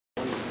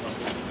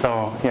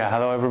So yeah,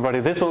 hello everybody.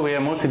 This will be a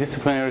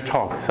multidisciplinary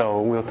talk.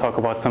 So we'll talk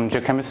about some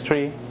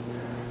geochemistry,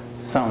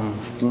 some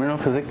mineral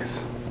physics,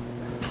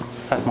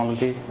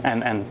 seismology,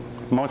 and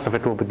most of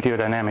it will be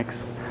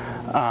geodynamics.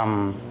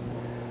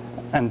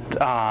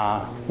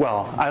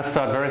 Well, I'll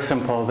start very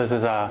simple. This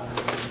is a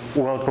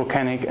world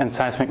volcanic and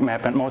seismic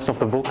map, and most of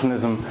the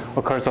volcanism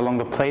occurs along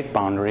the plate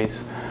boundaries.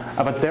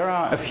 But there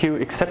are a few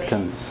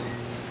exceptions.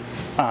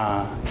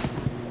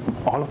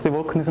 All of the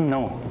volcanism?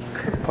 No.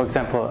 For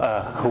example,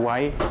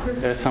 Hawaii,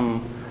 there's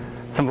some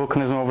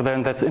volcanism over there,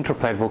 and that's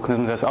interplate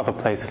volcanism. There's other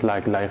places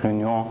like La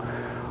Réunion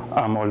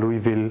or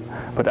Louisville,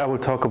 but I will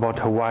talk about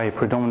Hawaii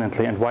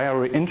predominantly. And why are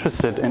we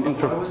interested in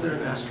Why was there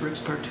an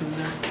asterisk cartoon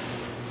there?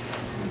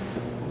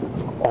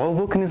 All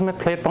volcanism at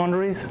plate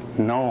boundaries?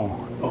 No.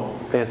 Oh.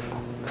 There's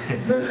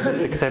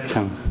this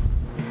exception.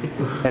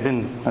 I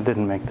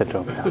didn't make the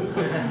joke.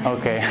 No.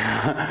 Okay.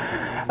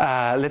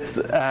 Let's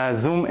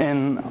zoom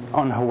in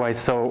on Hawaii.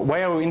 So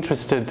why are we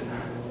interested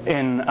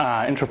in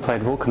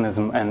interplate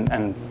volcanism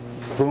and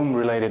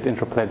plume-related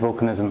interplate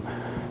volcanism?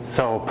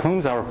 So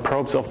plumes are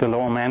probes of the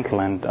lower mantle,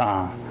 and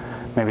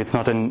maybe it's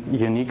not a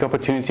unique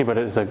opportunity, but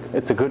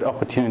it's a good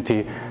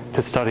opportunity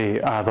to study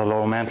the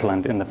lower mantle.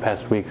 And in the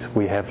past weeks,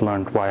 we have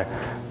learned why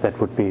that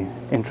would be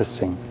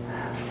interesting.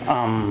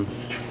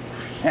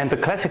 And the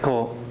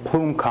classical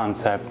plume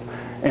concept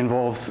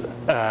involves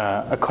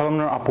a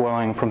columnar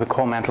upwelling from the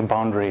core mantle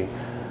boundary.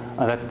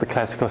 That's the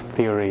classical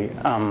theory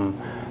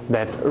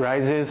that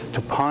rises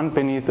to pond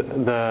beneath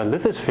the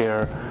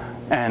lithosphere,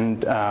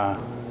 and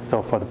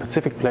so for the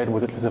Pacific plate,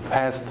 with it was a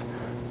fast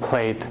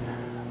plate,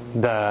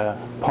 the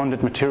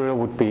ponded material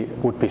would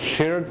be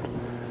sheared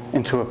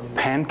into a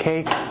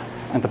pancake,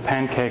 and the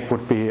pancake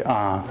would be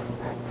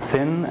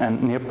thin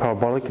and near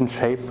parabolic in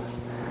shape,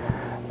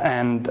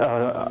 and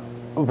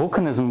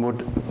volcanism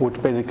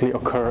would basically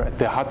occur at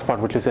the hotspot,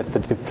 which is at the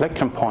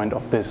deflection point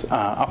of this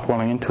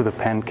upwelling into the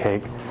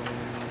pancake.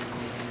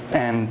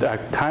 And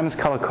time is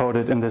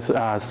color-coded in this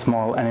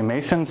small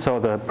animation, so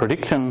the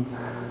prediction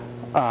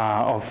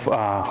of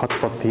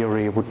hotspot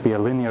theory would be a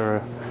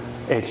linear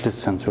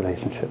age-distance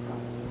relationship.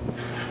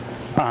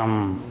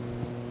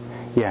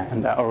 Yeah,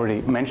 and I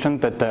already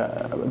mentioned that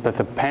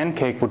the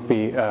pancake would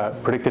be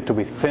predicted to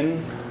be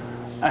thin,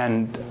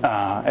 and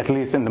at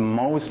least in the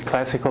most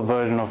classical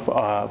version of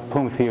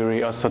plume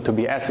theory, also to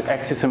be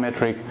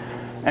axisymmetric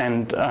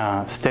and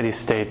steady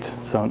state,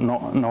 so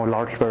no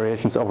large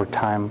variations over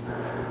time.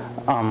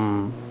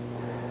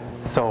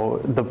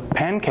 So the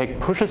pancake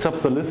pushes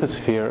up the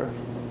lithosphere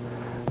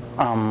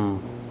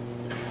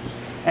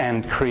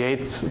and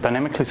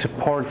dynamically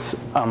supports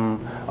a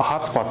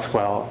hotspot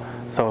swell.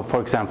 So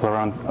for example,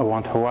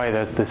 around Hawaii,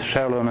 there's this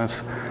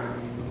shallowness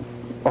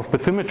of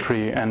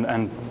bathymetry,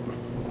 and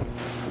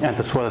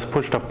the swell is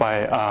pushed up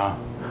by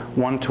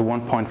 1 to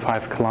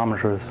 1.5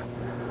 kilometers.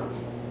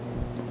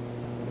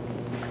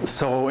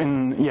 So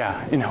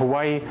in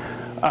Hawaii,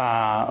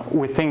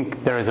 we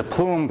think there is a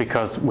plume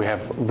because we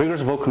have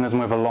vigorous volcanism.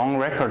 We have a long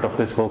record of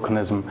this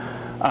volcanism,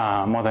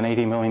 more than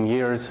 80 million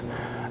years.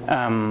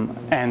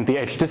 And the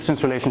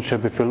age-distance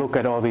relationship, if you look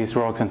at all these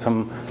rocks, and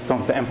some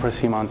of the emperor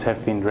seamounts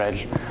have been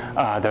dredged,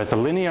 there's a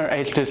linear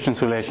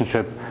age-distance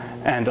relationship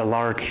and a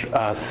large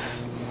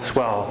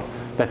swell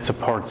that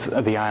supports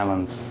the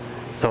islands.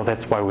 So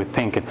that's why we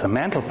think it's a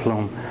mantle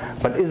plume.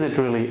 But is it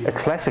really a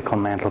classical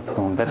mantle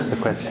plume? That's the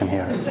question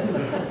here.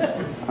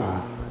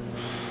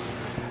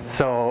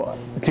 So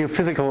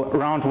geophysical,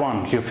 round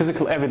one,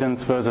 geophysical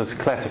evidence versus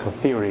classical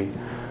theory.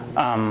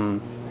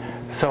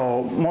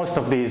 So most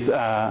of these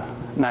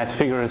nice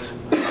figures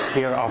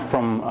here are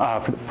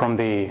from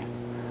the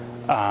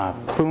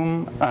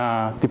plume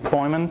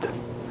deployment.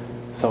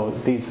 So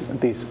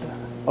these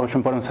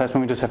ocean bottom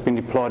seismometers have been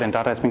deployed, and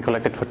data has been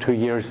collected for 2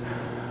 years.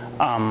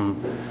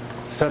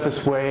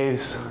 Surface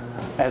waves,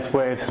 S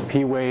waves,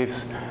 P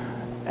waves,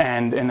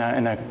 and in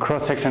a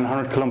cross-section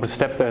 100 kilometer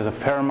step, there's a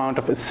fair amount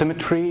of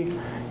asymmetry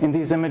in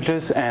these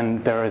images,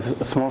 and there is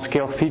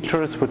small-scale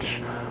features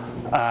which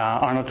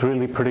are not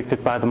really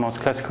predicted by the most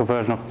classical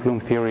version of plume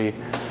theory.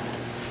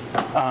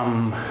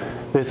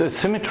 This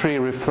asymmetry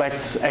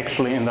reflects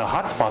actually in the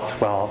hotspot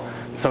swell.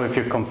 So if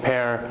you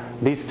compare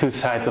these two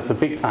sides of the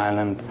big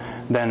island,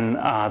 then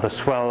the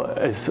swell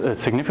is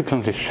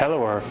significantly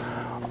shallower,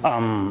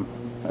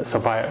 so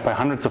by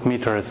hundreds of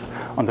meters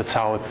on the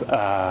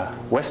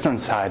southwestern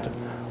side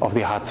of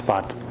the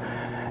hotspot.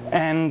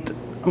 And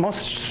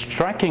most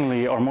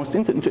strikingly, or most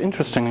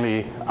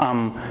interestingly,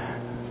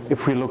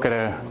 if we look at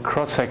a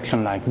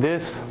cross-section like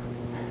this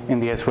in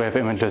the S-wave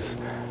images,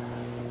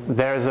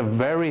 there's a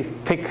very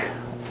thick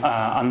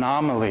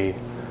anomaly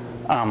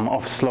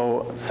of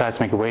slow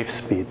seismic wave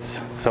speeds.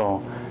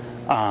 So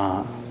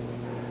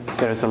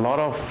there's a lot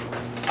of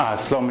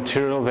slow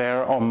material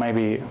there, or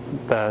maybe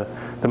the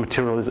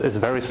material is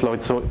very slow.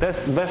 So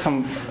there's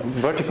some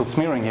vertical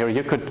smearing here.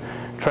 You could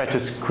try to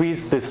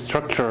squeeze this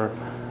structure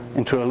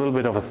into a little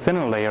bit of a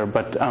thinner layer,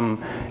 but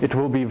it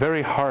will be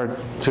very hard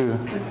to.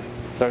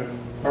 Sorry.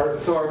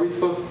 So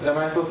am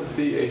I supposed to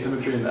see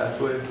asymmetry in the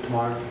S wave to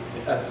mark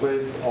S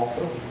waves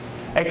also?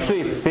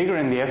 Actually, it's bigger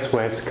in the S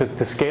waves because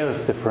the scale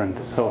is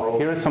different. So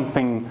here is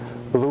something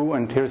blue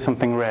and here is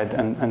something red,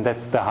 and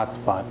that's the hot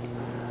spot.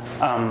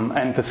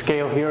 And the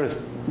scale here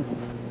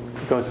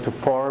goes to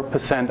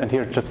 4%, and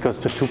here it just goes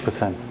to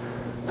 2%.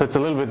 So it's a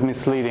little bit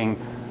misleading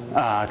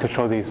to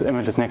show these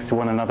images next to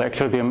one another.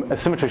 Actually, the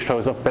asymmetry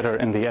shows up better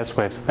in the S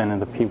waves than in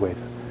the P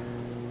waves.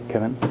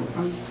 Kevin?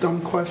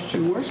 Dumb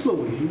question. Where's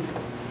Loihi?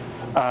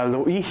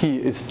 Loihi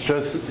is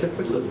just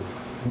Specifically?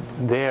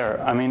 there.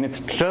 I mean,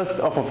 it's just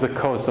off of the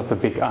coast of the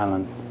Big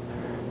Island.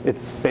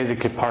 It's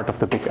basically part of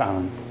the Big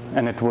Island,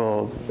 and it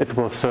will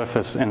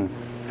surface in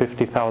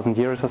 50,000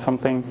 years or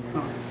something.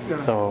 Oh, yeah.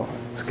 So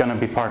it's going to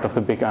be part of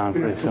the Big Island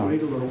We're going pretty to have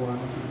to wait a soon. little while.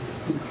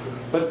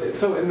 But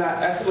so in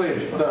that S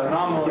wave, the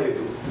anomaly,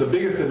 the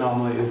biggest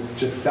anomaly is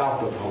just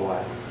south of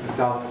Hawaii.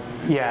 South.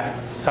 Yeah,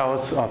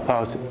 south or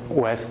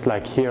southwest,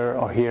 like here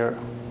or here.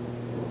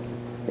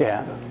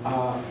 Yeah.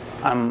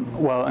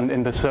 Well, and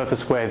in the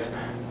surface waves,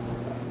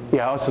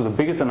 yeah. Also, the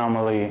biggest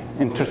anomaly,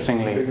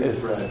 interestingly,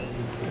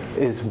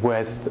 is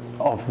west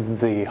of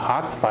the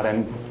hotspot,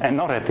 and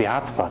not at the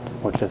hotspot,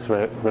 which is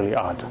really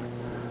odd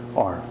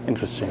or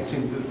interesting.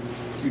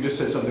 You just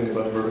said something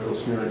about vertical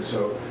smearing.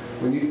 So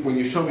when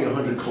you show me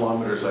 100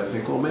 kilometers, I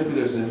think, well, maybe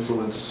there's an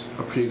influence,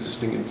 a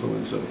pre-existing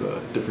influence of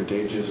the different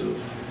ages of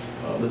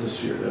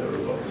lithosphere that are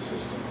above the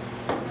system.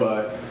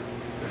 But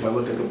if I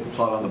look at the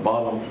plot on the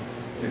bottom,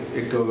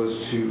 it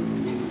goes to,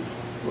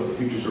 well, the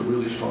features are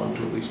really strong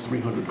to at least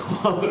 300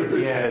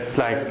 kilometers. Yeah, it's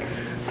like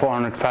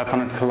 400,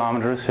 500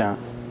 kilometers, yeah.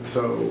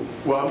 So,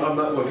 well, I'm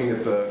not looking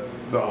at the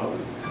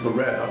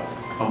red.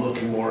 I'm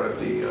looking more at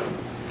the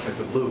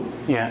blue.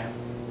 Yeah.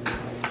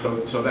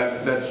 So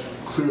that's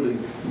clearly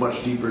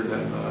much deeper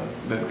than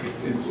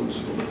influence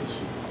of the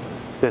lithosphere.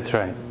 That's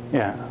right,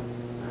 yeah.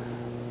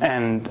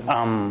 And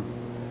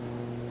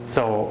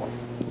so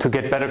to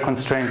get better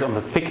constraints on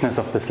the thickness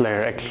of this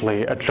layer,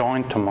 actually a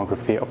joint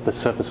tomography of the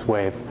surface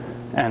wave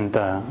and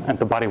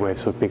the body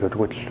waves would be good,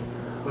 which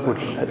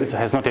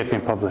has not yet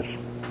been published.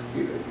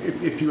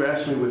 If you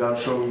asked me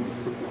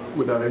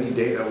without any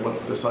data what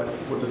the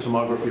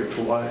tomography of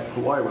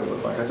Hawaii would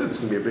look like, I'd say there's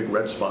going to be a big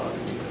red spot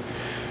underneath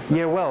it.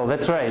 Yeah, well,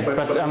 that's right.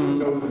 But you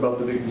know about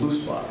the big blue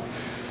spot.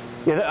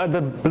 Yeah,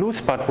 the blue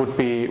spot would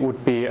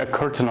be a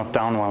curtain of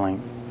downwelling.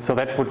 So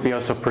that would be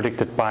also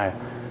predicted by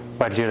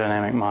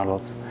geodynamic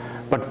models.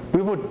 But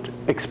we would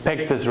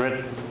expect this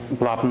red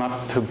blob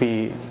not to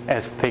be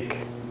as thick.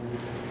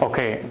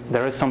 Okay,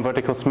 there is some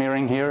vertical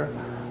smearing here.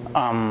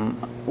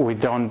 We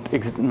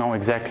don't know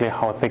exactly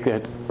how thick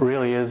it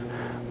really is,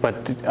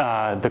 but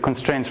the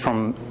constraints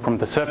from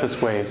the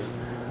surface waves,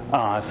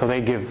 so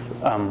they give,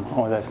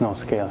 there's no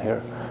scale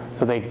here.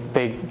 So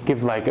they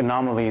give like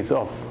anomalies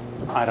of,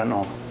 I don't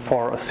know,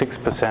 4 or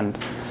 6%,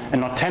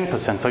 and not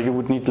 10%. So you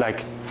would need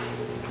like,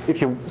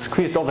 if you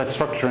squeezed all that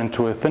structure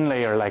into a thin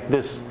layer like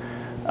this,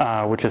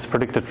 which is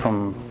predicted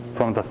from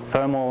the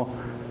thermal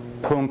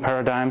plume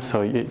paradigm.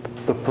 So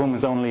the plume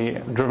is only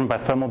driven by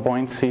thermal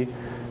buoyancy,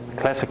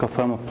 classical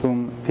thermal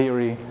plume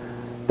theory.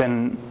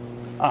 Then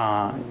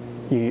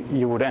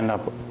you would end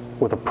up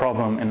with a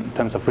problem in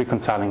terms of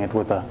reconciling it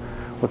with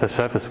the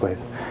surface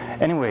waves.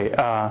 Anyway,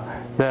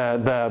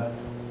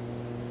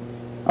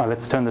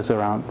 let's turn this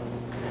around.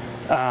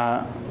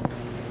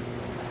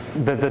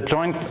 The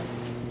joint.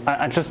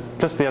 I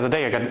just the other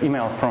day I got an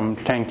email from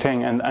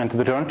Cheng, and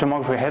the joint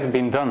tomography has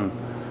been done.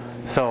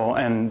 So,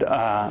 and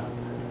I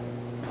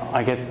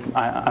guess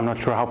I'm not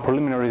sure how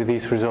preliminary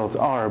these results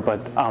are,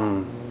 but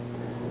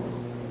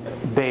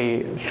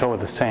they show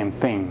the same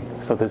thing.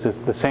 So this is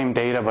the same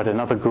data, but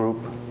another group,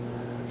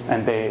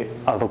 and they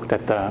looked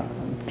at the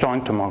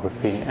joint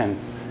tomography, and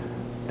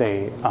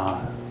they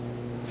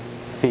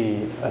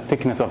see a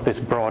thickness of this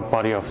broad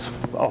body of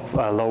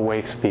low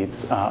wave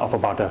speeds of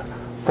about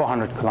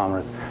 400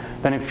 kilometers.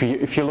 Then if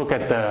you look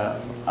at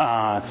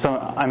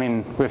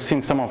we've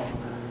seen some of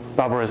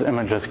Barbara's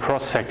images,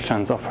 cross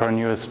sections of her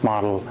newest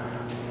model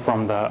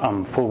from the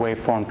full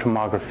waveform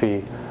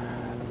tomography,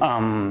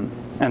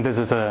 and this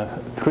is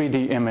a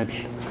 3D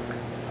image,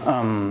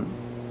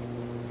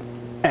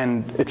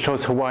 and it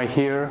shows Hawaii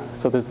here.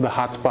 So this is the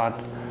hot spot.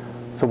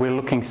 So we're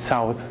looking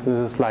south.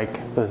 This is like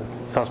the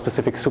South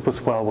Pacific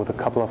superswell with a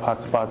couple of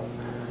hot spots.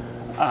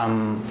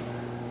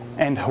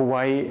 And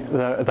Hawaii,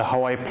 the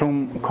Hawaii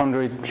plume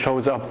conduit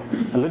shows up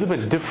a little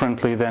bit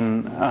differently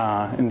than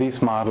in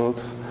these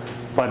models,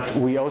 but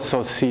we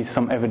also see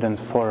some evidence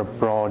for a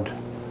broad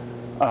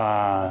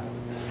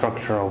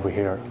structure over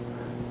here.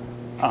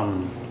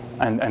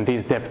 And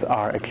these depths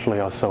are actually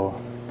also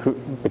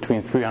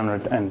between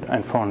 300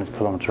 and 400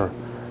 kilometer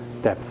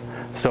depth.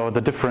 So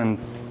the different,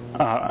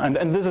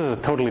 and this is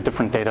a totally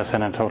different data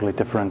set and a totally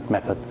different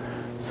method.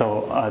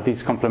 So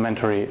these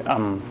complementary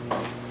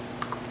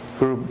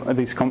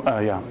these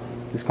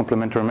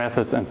complementary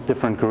methods and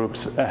different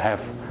groups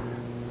have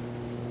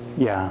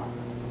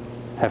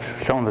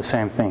shown the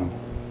same thing.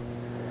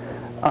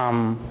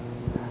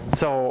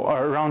 So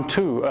round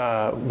 2,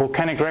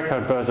 volcanic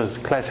record versus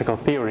classical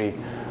theory.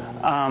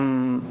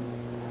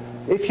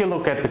 If you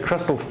look at the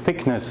crustal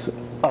thickness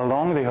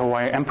along the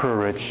Hawaii Emperor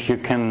Ridge, you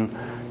can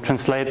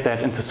translate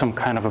that into some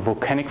kind of a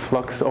volcanic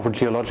flux over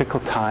geological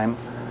time.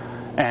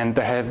 And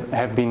there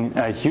have been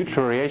huge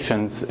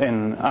variations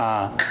in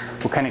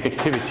volcanic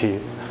activity.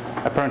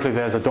 Apparently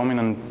there's a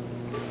dominant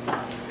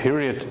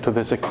period to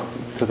this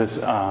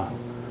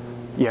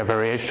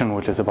variation,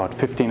 which is about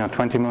 15 or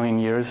 20 million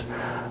years.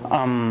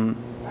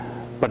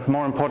 But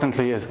more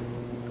importantly is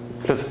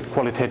just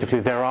qualitatively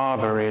there are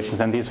variations,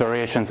 and these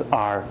variations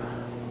are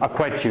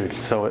quite huge.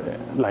 So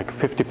like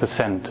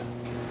 50%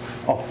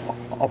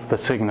 of the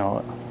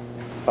signal,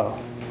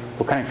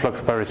 volcanic flux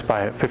varies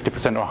by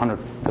 50% or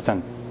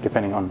 100%,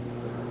 depending on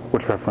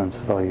which reference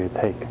value you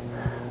take.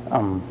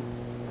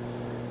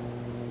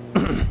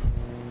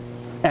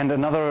 And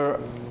another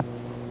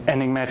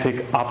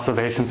enigmatic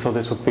observation, so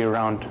this would be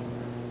around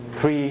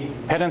 3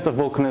 patterns of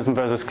volcanism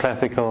versus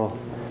classical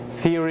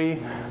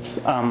theory.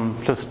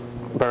 Just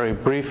very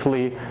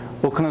briefly,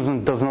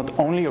 volcanism does not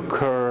only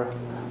occur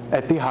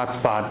at the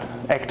hotspot.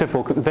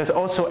 There's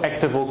also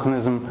active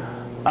volcanism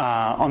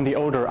on the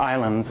older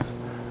islands.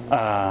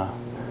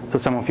 So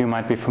some of you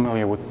might be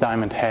familiar with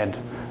Diamond Head,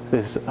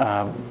 this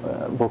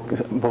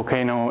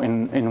volcano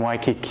in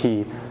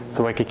Waikiki.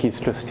 So Waikiki is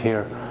just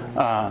here.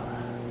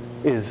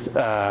 Is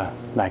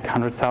like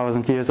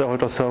 100,000 years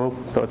old or so.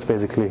 So it's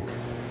basically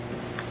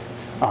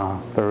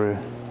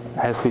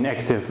has been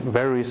active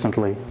very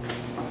recently.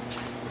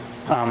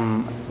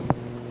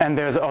 And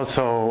there's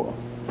also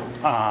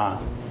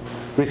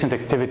recent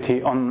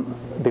activity on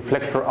the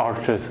flexural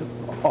arches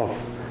of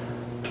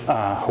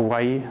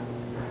Hawaii.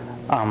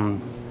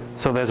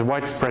 So there's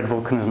widespread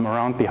volcanism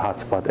around the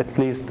hotspot, at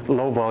least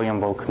low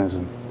volume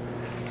volcanism.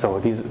 So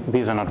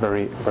these are not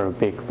very, very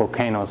big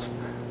volcanoes,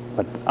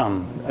 but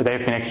they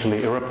have been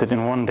actually erupted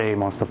in one day,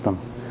 most of them.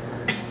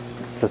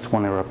 Just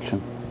one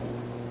eruption.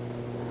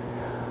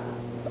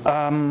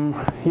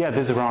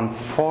 This is around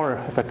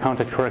 4, if I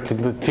counted correctly.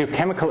 The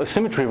geochemical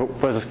asymmetry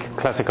versus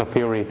classical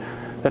theory,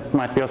 that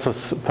might be also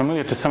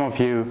familiar to some of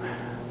you,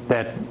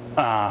 that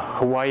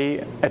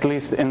Hawaii, at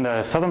least in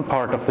the southern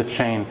part of the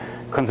chain,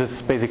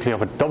 consists basically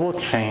of a double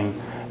chain,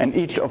 and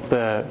each of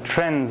the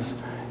trends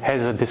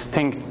has a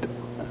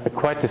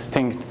quite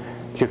distinct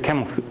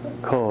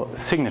geochemical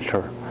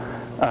signature.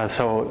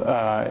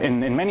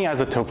 In many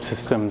isotope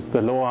systems,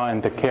 the lower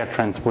and the K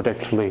trends would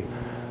actually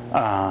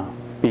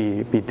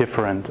be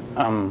different.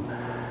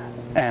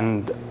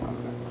 And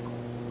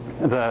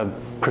the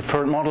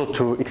preferred model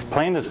to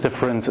explain this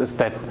difference is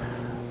that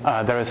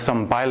there is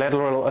some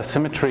bilateral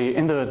asymmetry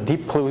in the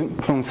deep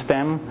plume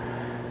stem.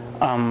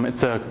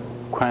 It's a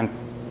kind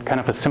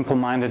of a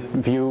simple-minded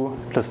view,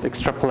 just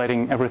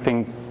extrapolating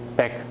everything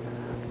back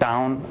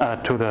down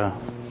to the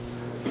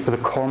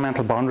core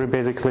mantle boundary,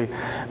 basically.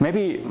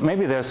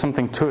 Maybe there's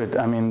something to it.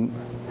 I mean,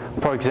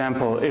 for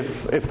example,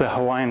 if the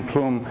Hawaiian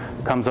plume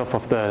comes off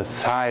of the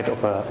side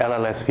of a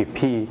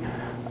LLSVP,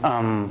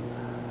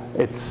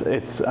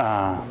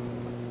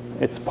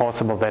 it's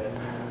possible that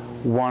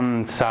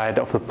one side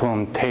of the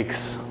plume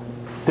takes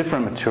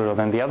different material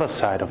than the other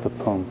side of the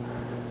plume,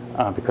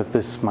 because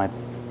this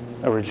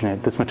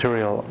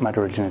material might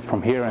originate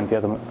from here, and the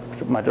other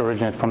might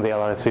originate from the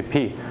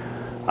LLSVP.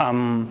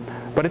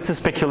 But it's a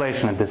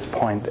speculation at this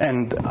point,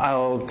 and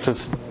I'll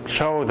just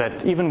show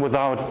that even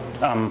without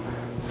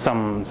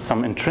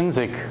some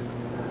intrinsic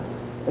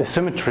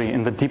asymmetry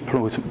in the deep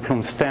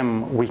plume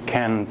stem, we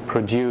can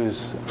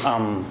produce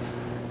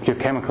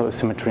geochemical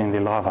asymmetry in the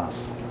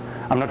lavas.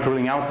 I'm not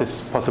ruling out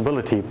this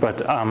possibility,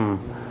 but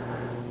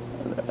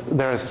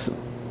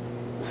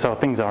so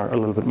things are a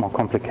little bit more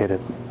complicated.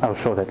 I'll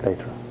show that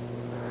later.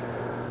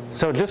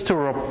 So just to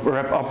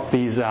wrap up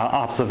these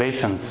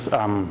observations,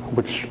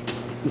 which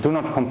do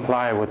not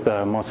comply with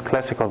the most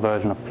classical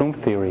version of plume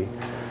theory.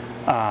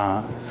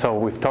 So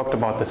we've talked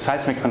about the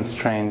seismic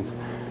constraints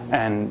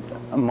and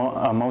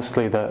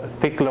mostly the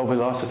thick low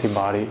velocity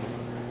body,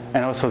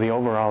 and also the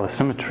overall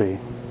asymmetry.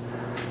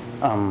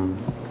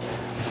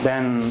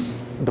 Then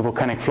the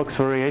volcanic flux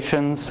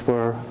variations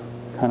were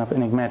kind of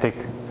enigmatic.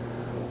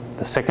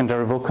 The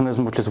secondary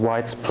volcanism, which is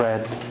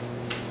widespread.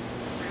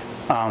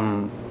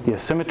 The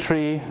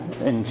asymmetry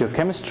in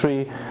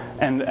geochemistry,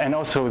 and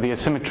also the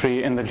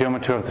asymmetry in the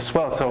geometry of the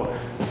swell. So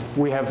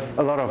we have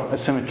a lot of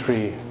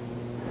asymmetry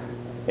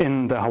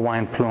in the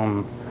Hawaiian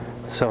plume.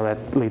 So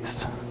that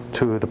leads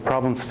to the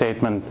problem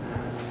statement.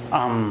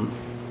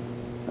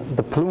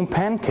 The plume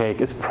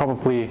pancake is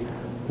probably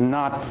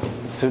not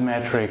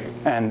symmetric,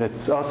 and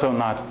it's also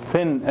not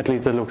thin, at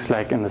least it looks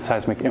like in the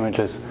seismic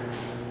images.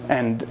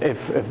 And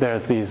if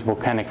there's these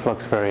volcanic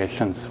flux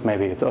variations,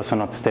 maybe it's also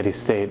not steady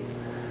state.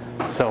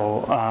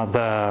 So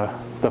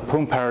the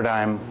plume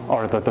paradigm,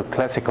 or the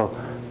classical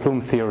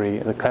plume theory,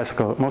 the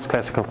most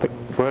classical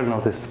version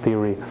of this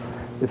theory,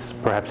 is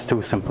perhaps too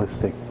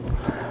simplistic.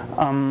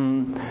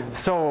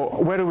 So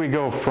where do we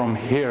go from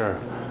here?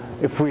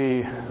 If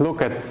we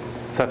look at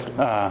such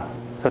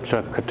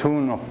a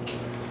cartoon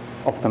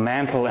of the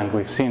mantle, and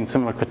we've seen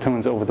similar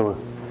cartoons over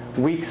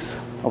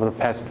the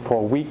past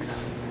 4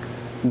 weeks,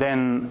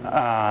 then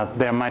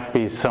there might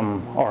be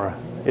some, or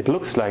it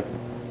looks like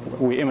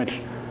we image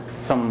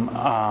some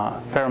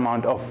fair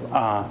amount of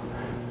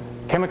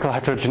chemical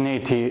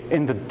heterogeneity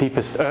in the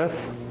deepest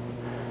earth,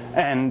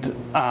 and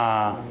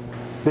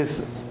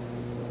these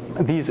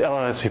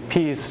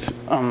LLSVPs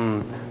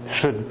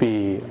should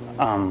be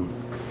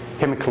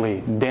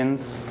chemically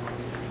dense,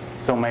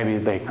 so maybe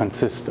they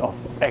consist of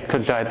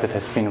eclogite that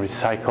has been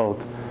recycled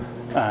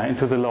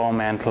into the lower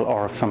mantle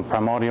or some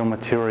primordial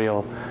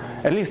material.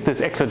 At least this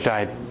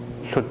eclogite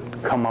should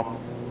come up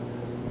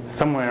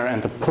somewhere,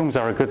 and the plumes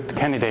are a good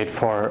candidate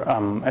for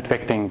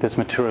advecting this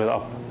material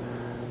up.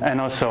 And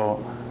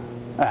also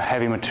a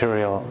heavy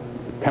material,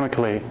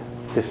 chemically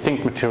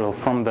distinct material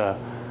from the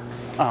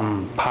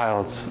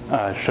piles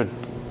should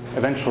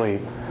eventually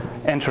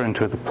enter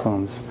into the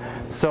plumes.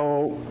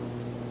 So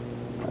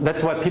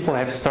that's why people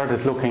have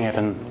started looking at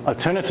an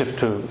alternative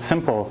to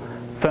simple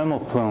thermal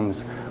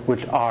plumes,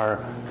 which are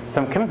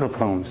thermochemical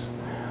plumes.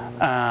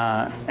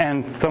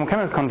 And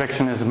thermochemical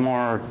convection is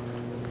more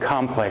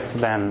complex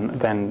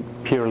than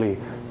purely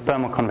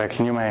thermal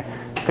convection. You may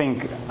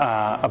think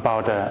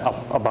about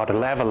a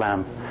lava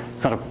lamp.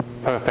 It's not a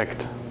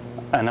perfect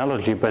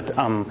analogy, but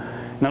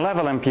in a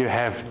lava lamp you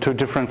have two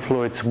different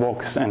fluids,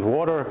 wax and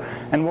water,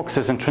 and wax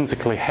is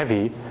intrinsically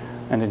heavy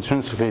and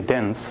intrinsically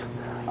dense.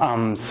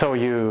 So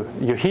you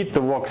heat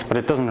the wax, but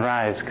it doesn't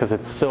rise because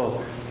it's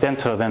still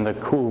denser than the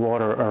cool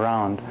water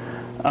around.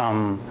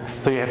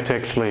 So you have to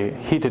actually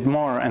heat it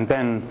more, and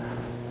then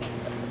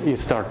you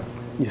start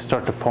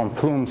to form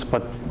plumes.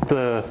 But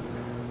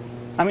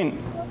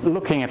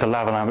looking at a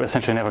lava lamp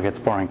essentially never gets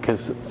boring,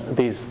 because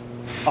these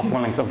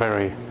upwellings are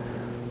very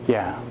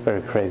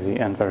crazy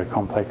and very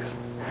complex.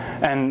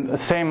 And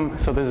same,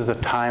 so this is a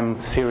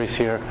time series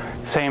here.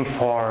 Same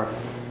for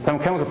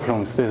thermochemical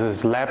plumes. This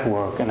is lab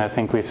work, and I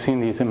think we've seen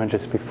these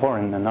images before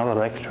in another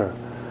lecture.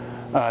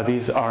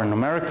 These are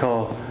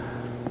numerical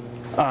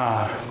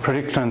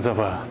predictions of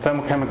a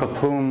thermochemical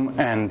plume,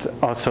 and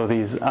also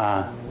these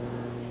are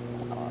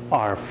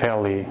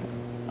fairly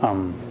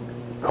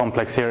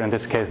complex here. In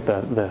this case,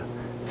 the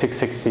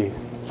 660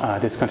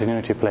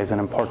 discontinuity plays an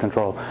important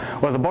role.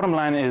 Well, the bottom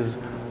line is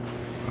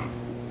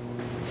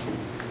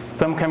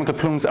thermochemical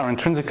plumes are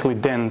intrinsically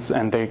dense,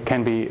 and they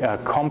can be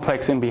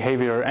complex in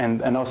behavior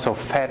and also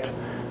fat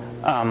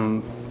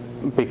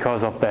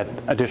because of that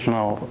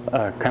additional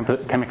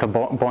chemical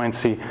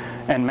buoyancy.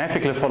 And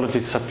mafic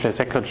lithologies such as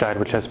eclogite,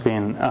 which has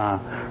been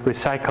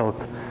recycled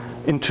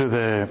into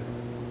the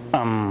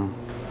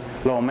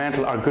lower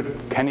mantle, are good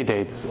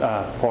candidates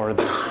for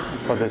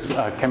this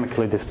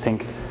chemically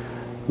distinct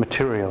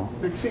material.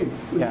 Maxim,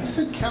 when you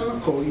said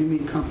chemical, you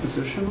mean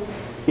compositional?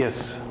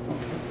 Yes.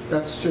 Okay.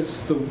 That's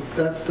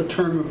the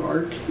term of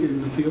art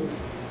in the field?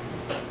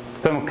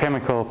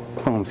 Thermochemical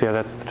plumes, yeah,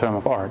 that's the term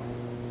of art.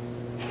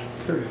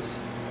 Curious.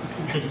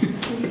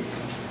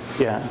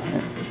 Yeah.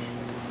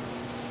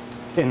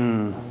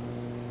 In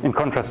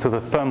contrast to the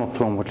thermal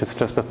plume, which is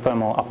just a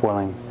thermal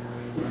upwelling.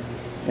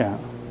 Yeah.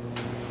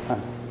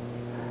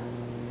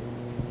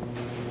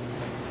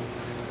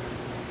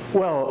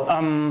 Well,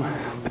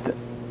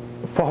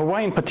 for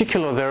Hawaii in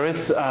particular, there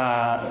is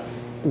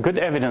good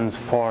evidence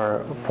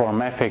for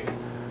mafic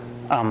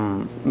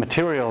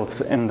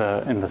materials in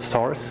the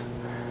source.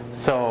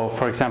 So,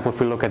 for example, if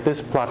we look at this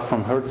plot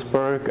from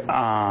Hertzberg,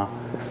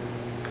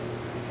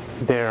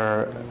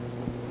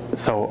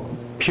 so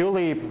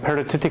purely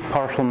peridotic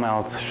partial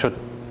melts should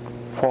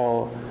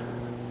fall.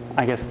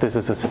 I guess this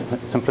is a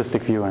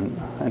simplistic view,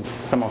 and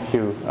some of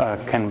you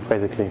can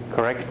basically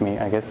correct me,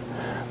 I guess.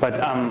 But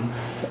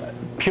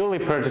purely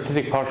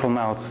peridotic partial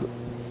melts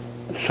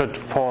should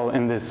fall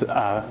in this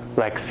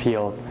black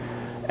field.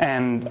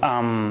 And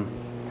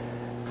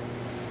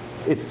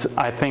it's,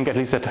 I think, at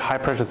least at high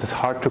pressures, it's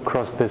hard to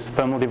cross this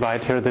thermal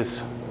divide here,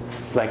 this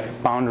black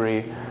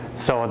boundary.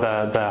 So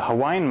the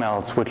Hawaiian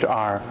melts, which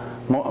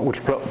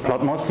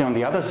plot mostly on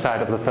the other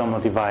side of the thermal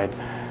divide,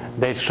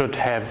 they should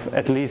have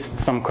at least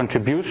some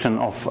contribution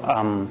of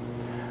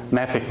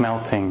mafic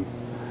melting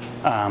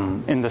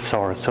in the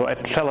source. So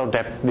at shallow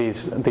depth,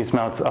 these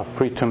melts are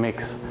free to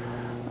mix.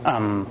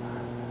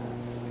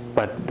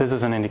 But this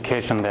is an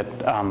indication that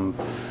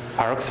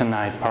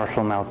pyroxenite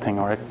partial melting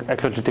or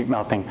eclogitic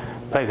melting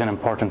plays an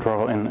important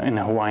role in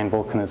Hawaiian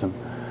volcanism.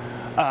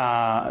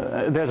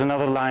 There's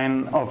another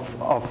line of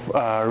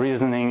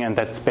reasoning, and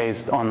that's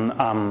based on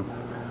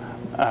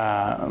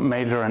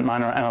major and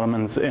minor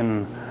elements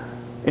in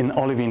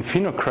olivine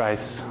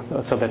phenocryst.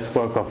 So that's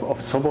work of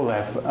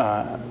Sobolev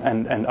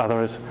and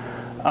others.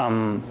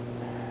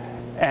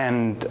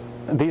 And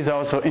these are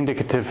also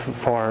indicative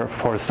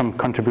for some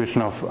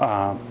contribution of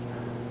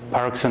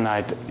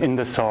pyroxenite in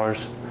the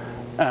source,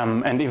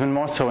 and even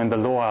more so in the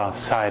lower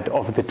side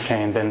of the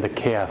chain than the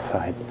Kea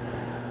side.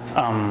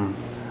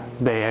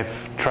 They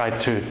have tried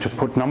to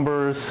put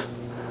numbers,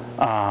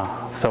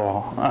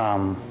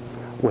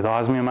 with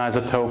osmium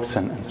isotopes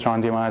and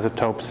strontium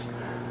isotopes.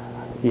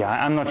 Yeah,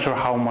 I'm not sure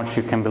how much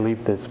you can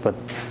believe this, but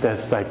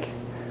there's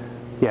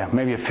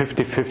maybe a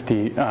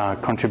 50-50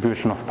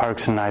 contribution of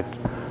pyroxenite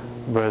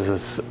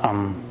versus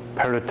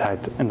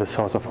peridotite in the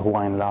source of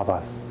Hawaiian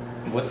lavas.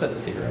 What's at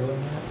 0 in that?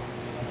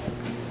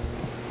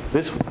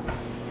 This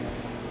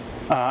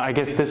I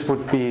guess this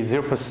would be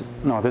 0%.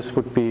 No, this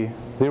would be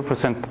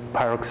 0%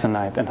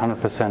 pyroxenite and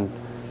 100%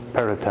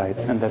 peridotite,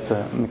 and that's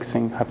a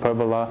mixing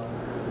hyperbola.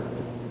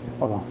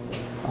 Although,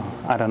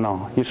 I don't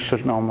know. You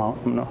should know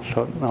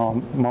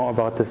more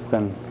about this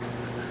than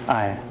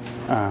I.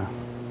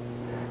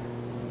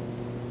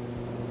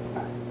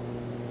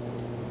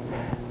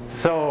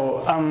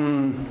 So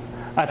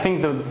I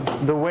think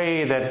the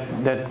way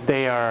that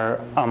they are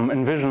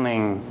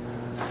envisioning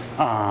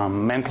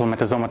mantle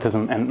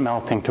metasomatism and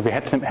melting to be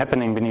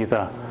happening beneath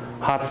a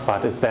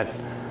hotspot is that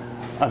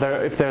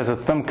if there's a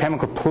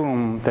thermochemical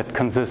plume that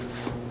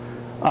consists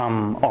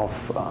of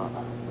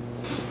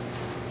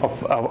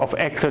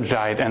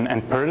eclogite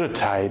and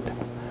peridotite,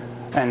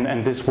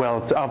 and this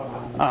welds up,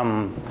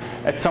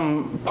 at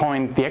some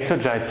point the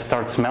eclogite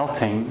starts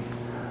melting,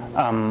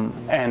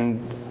 and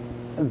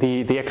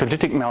the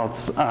eclogitic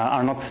melts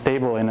are not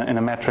stable in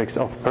a matrix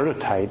of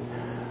peridotite,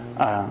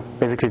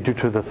 basically due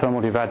to the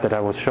thermal divide that I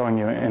was showing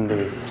you in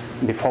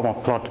the former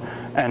plot,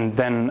 and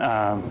then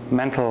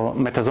mantle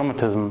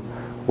metasomatism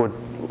would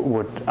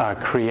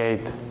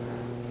create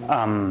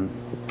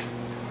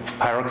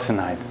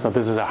pyroxenite. So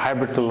this is a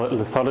hybrid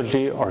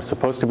lithology, or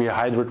supposed to be a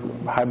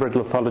hybrid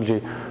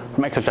lithology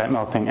from eclogite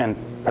melting and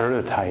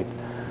peridotite.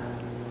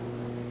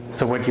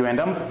 So what you end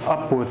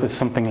up with is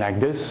something like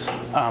this.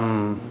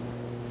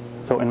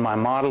 So in my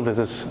model, this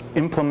is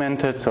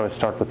implemented. So I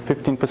start with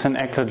 15%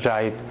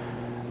 eclogite,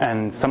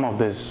 and some of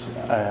this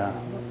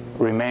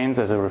remains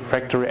as a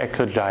refractory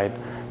eclogite.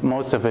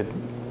 Most of it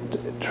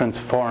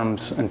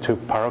transforms into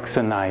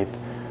pyroxenite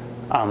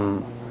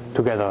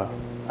together,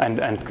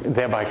 and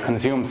thereby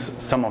consumes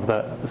some of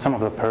the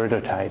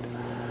peridotite.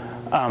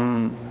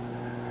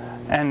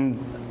 And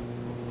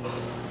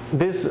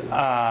this,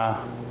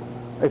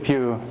 if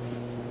you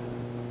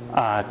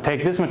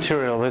take this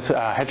material, this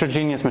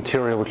heterogeneous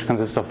material, which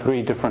consists of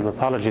 3 different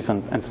lithologies,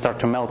 and start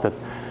to melt it,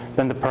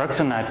 then the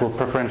pyroxenite will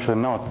preferentially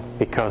melt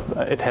because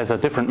it has a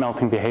different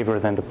melting behavior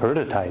than the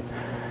peridotite.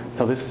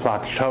 So this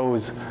plot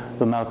shows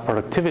the melt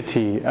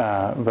productivity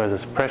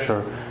versus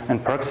pressure,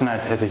 and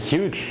pyroxenite has a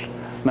huge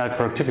melt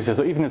productivity.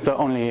 So even if it's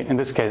only, in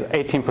this case,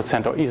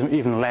 18% or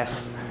even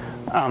less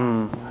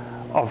of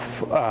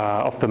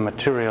the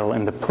material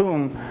in the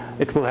plume,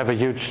 it will have a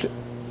huge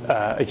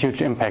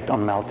impact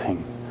on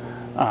melting.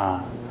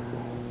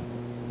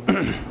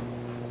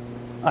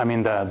 I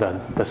mean,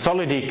 the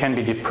solidity can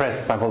be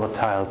depressed by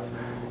volatiles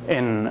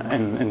in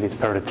these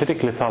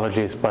peridotitic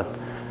lithologies, but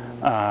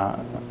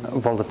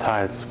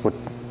volatiles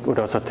would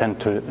also tend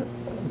to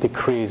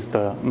decrease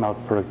the melt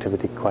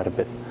productivity quite a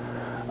bit.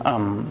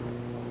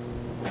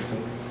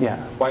 Maxim? Yeah.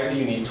 Why do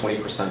you need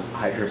 20%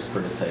 hydrous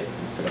peridotite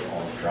instead of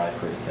all dry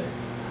peridotite?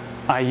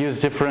 I use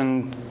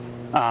different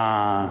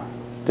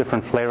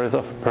flavors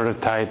of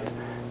peridotite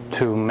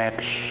to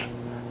match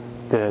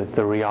the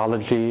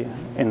rheology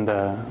in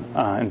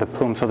the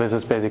plume. So this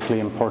is basically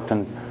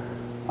important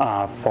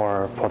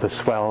for the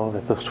swell.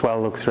 That the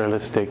swell looks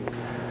realistic,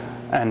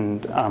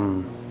 and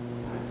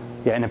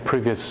in a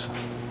previous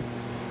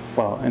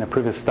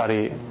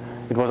study,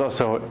 it was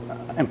also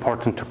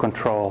important to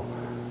control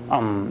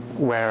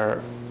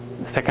where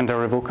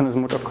secondary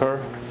volcanism would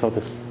occur. So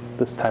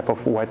this type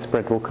of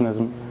widespread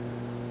volcanism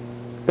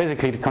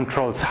basically it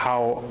controls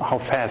how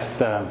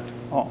fast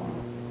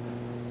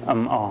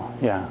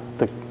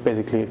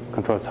basically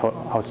controls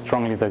how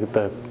strongly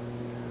the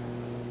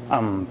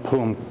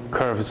plume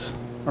curves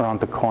around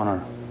the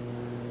corner.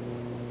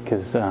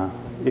 Because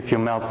if you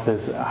melt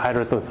this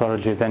hydrous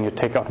lithology, then you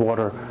take out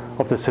water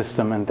of the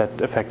system, and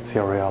that affects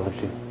your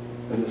rheology.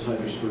 And this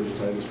hydrous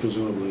peridotite is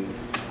presumably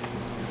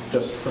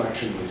just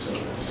fractionally so.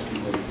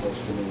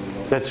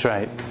 That's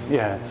right.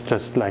 Yeah, it's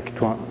just like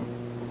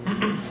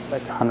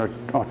 100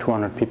 or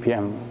 200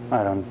 ppm.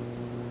 I don't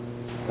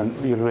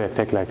usually I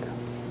take like,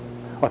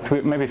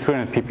 maybe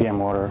 300 ppm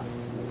water.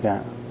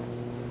 Yeah,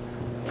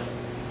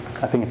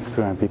 I think it's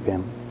 300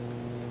 ppm.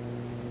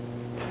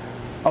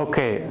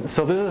 Okay,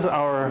 so this is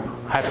our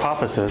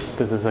hypothesis.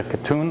 This is a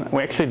cartoon.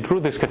 We actually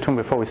drew this cartoon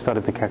before we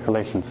started the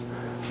calculations,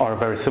 or a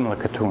very similar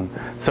cartoon.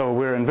 So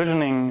we're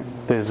envisioning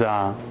this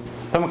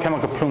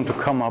thermochemical plume to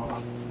come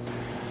up,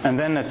 and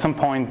then at some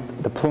point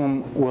the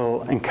plume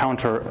will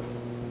encounter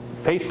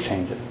phase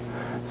changes.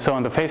 So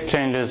and the phase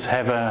changes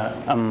have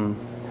an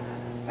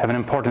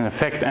important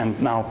effect. And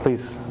now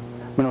please,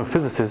 mineral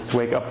physicists,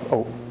 wake up.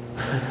 Oh,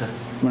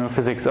 mineral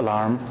physics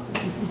alarm.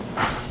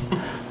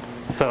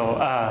 So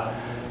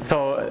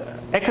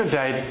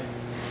eclogite,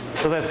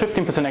 so there's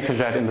 15%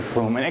 eclogite in the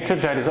plume, and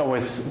eclogite is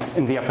always,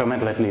 in the upper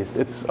mantle at least,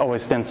 it's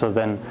always denser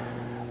than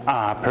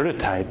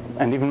peridotite,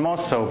 and even more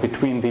so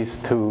between these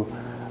two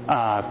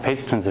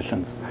phase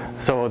transitions.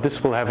 So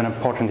this will have an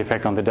important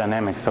effect on the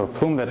dynamics. So a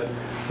plume that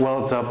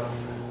welds up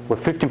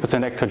with 15%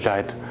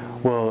 eclogite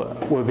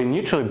will be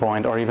neutrally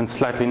buoyant or even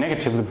slightly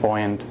negatively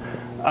buoyant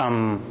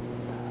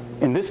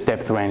in this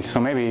depth range. So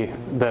maybe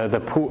the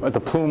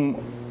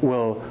plume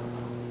will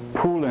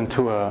pool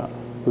into a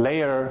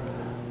layer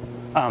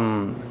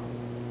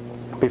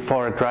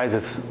before it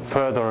rises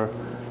further,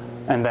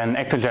 and then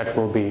eclogite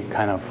will be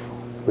kind of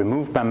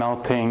removed by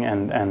melting,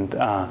 and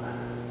the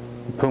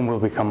plume will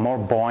become more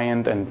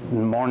buoyant and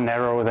more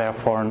narrow,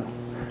 therefore.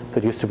 So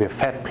it used to be a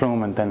fat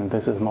plume, and then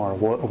this is more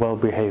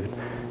well-behaved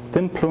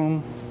thin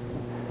plume.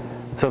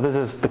 So this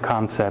is the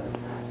concept,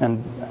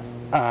 and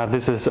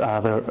this is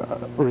the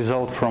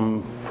result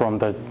from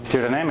the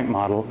geodynamic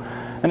model,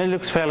 and it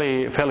looks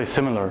fairly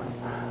similar.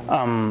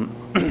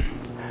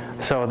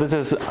 So this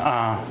is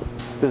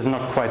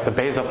not quite the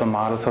base of the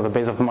model. So the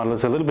base of the model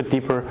is a little bit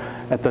deeper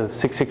at the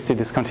 660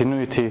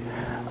 discontinuity,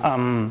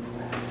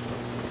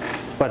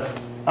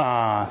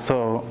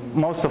 so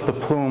most of the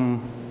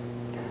plume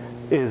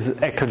is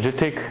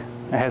eclogitic.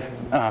 It has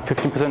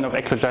 15% of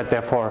eclogite.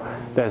 Therefore,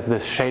 there's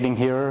this shading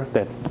here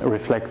that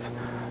reflects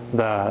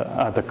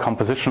the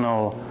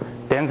compositional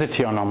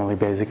density anomaly,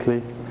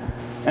 basically.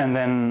 And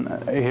then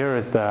here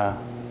is the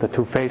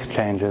two phase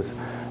changes,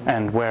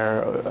 and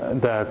where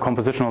the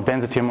compositional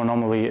density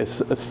anomaly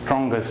is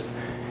strongest,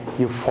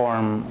 you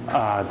form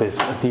this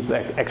deep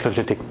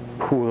eclogitic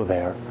pool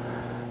there,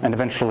 and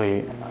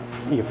eventually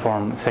you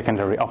form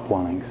secondary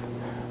upwellings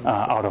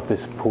out of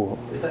this pool.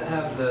 Does that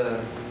have the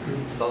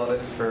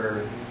solidus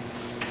for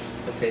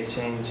the phase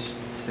change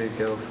to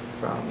go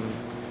from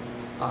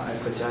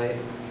eclogite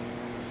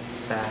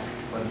back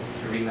when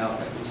you remelt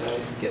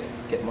eclogite,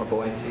 get more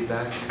buoyancy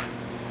back?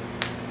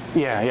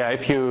 Yeah.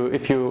 If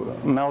you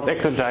melt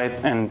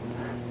eclogite and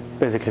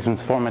basically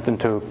transform it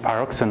into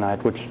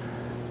pyroxenite,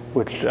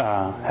 which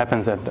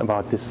happens at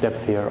about this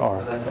depth here,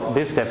 or So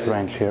this depth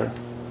range here,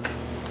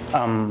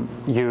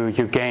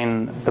 you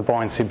gain the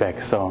buoyancy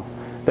back. So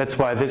that's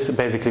why this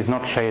basically is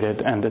not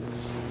shaded, and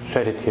it's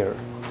shaded here.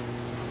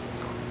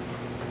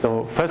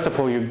 So first of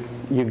all, you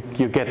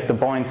get the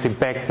buoyancy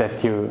back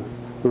that you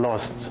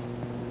lost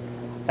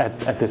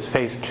at this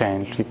phase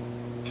change.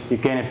 You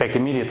gain it back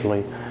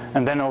immediately,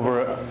 and then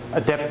over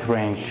a depth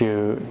range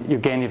you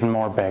gain even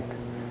more back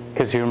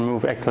because you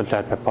remove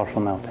eclogite by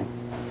partial melting.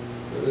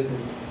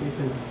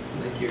 Isn't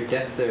like your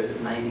depth there is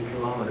 90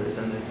 kilometers,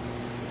 and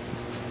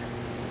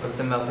what's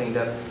the melting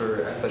depth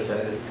for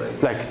eclogite?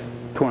 It's like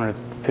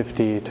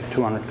 250 to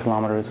 200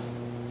 kilometers.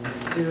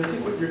 Yeah, I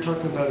think what you're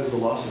talking about is the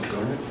loss of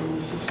garnet from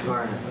the system.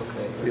 garnet.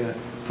 Okay. Yeah.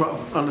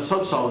 On a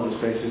subsolidus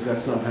basis,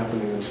 that's not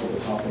happening until the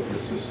top of the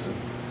system.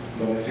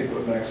 But I think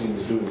what Maxim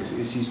is doing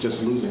is he's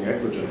just losing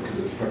eclogite because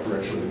it's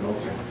preferentially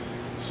melting.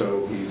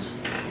 So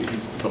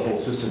the whole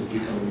system is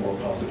becoming more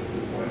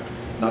positively buoyant.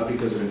 Not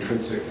because of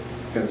intrinsic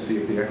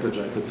density of the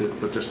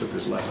eclogite, but just that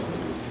there's less of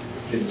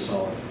it in the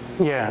solid.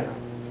 Yeah,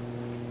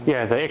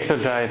 the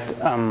eclogite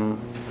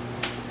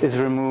is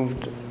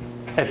removed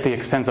at the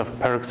expense of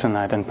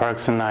pyroxenite, and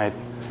pyroxenite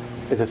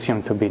is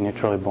assumed to be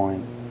neutrally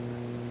buoyant.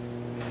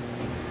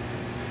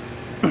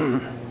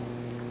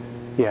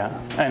 Yeah,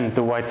 and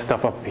the white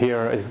stuff up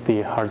here is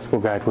the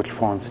Harzburgite, which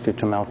forms due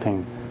to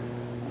melting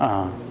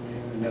And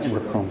that's in the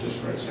where plume. it just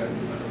spreads down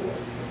no matter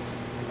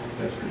what.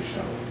 That's pretty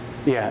shallow.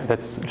 Yeah,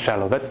 that's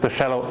shallow. That's the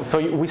shallow. So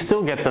we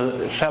still get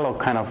the shallow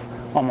kind of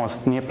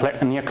almost near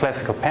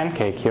classical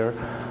pancake here,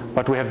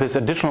 but we have this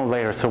additional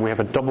layer, so we have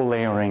a double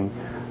layering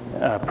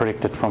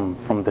predicted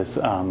from this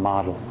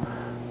model.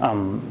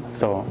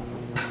 So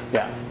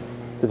yeah,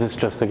 this is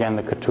just again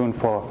the cartoon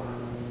for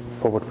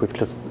what we've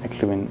just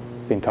actually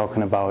been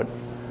talking about,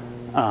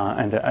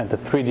 and the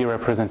 3D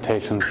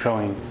representation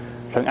showing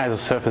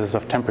isosurfaces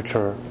of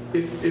temperature.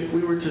 If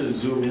we were to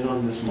zoom in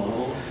on this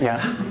model, Yeah.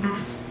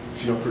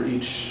 For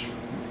each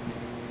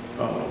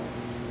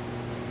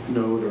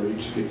node or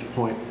each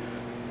point,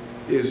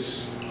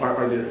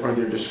 are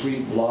there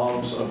discrete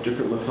blobs of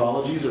different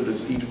lithologies, or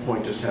does each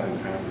point just have an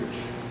average?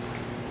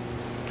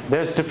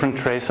 There's different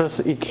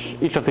tracers.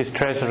 Each of these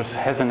tracers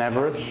has an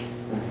average,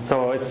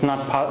 so it's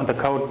not the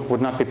code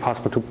would not be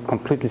possible to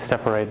completely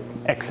separate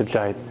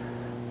eclogite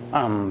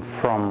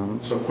from.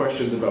 So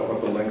questions about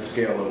what the length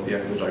scale of the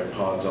eclogite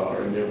pods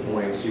are and their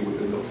buoyancy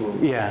within the plume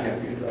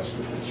can't be addressed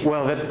with this.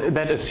 Well,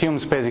 that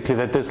assumes basically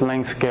that this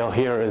length scale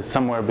here is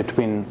somewhere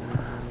between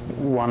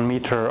 1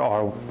 meter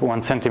or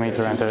 1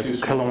 centimeter and a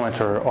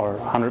kilometer or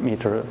 100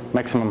 meter,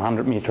 maximum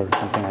 100 meter,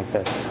 something like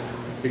that.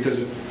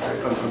 Because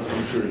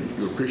I'm sure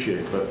you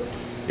appreciate, but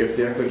if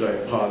the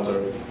eclogite pods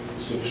are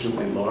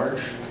sufficiently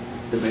large,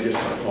 then they just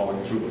start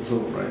falling through the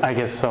plume, right? I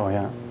guess so,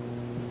 yeah.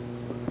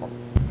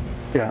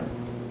 Yeah,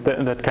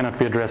 that cannot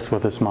be addressed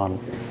with this model.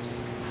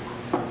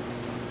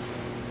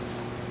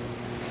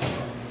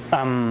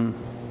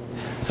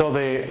 So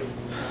the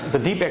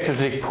deep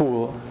eclogitic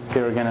pool,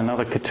 here again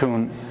another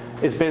cartoon,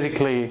 is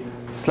basically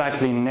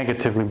slightly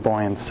negatively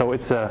buoyant. So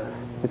it's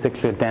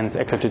actually a dense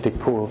eclogitic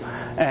pool,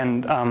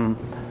 and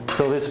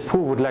so this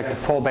pool would like to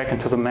fall back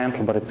into the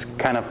mantle, but it's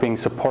kind of being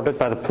supported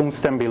by the plume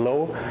stem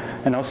below,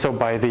 and also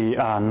by the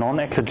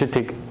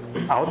non-eclogitic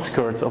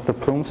outskirts of the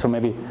plume. So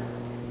maybe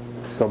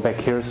let's go back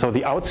here. So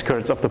the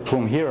outskirts of the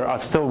plume here are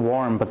still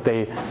warm, but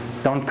they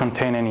don't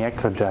contain any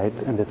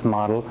eclogite in this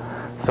model.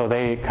 So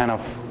they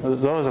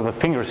those are the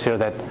fingers here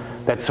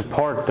that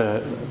support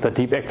the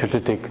deep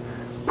eclogitic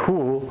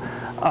pool.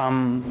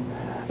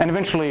 And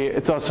eventually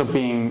it's also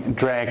being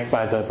dragged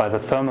by the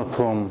thermal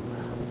plume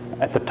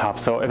at the top.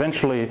 So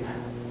eventually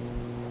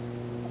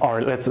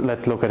or let's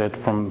look at it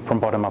from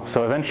bottom up.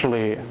 So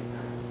eventually,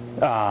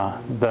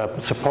 the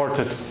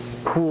supported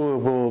pool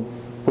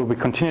will be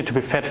continue to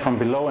be fed from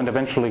below and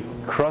eventually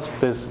cross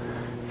this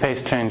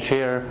phase change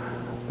here,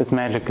 this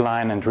magic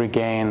line, and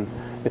regain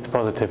its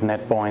positive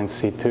net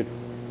buoyancy to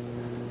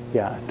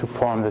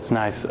form this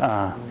nice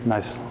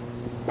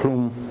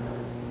plume,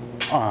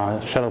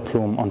 shallow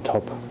plume on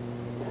top.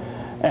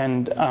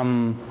 And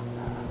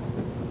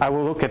I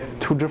will look at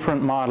two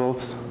different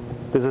models.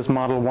 This is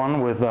model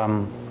 1 with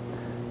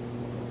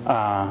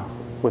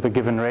a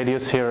given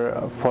radius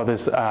here for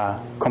this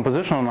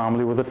compositional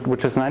anomaly,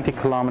 which is 90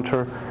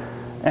 kilometer,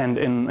 and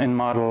in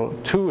model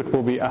 2 it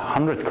will be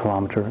 100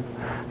 kilometer.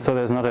 So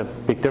there's not a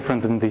big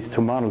difference in these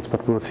two models,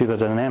 but we'll see the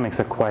dynamics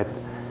are quite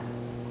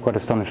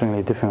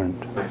astonishingly different.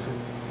 Maxim,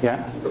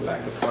 Yeah? can you go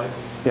back a slide?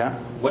 Yeah?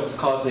 What's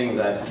causing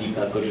that deep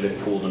eclogitic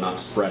pool to not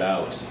spread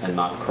out and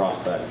not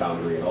cross that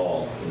boundary at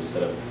all,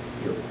 instead of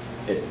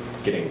it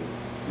getting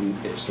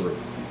sort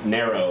of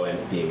narrow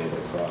and being able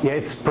to cross? Yeah,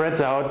 it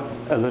spreads out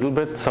a little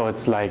bit, so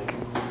it's like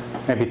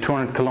maybe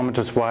 200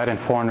 kilometers wide and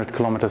 400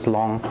 kilometers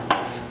long.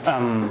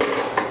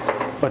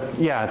 But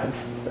yeah,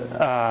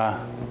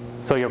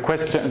 so your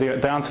question,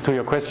 the answer to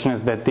your question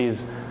is that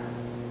these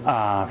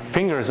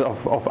fingers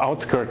of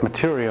outskirt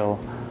material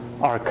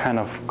are kind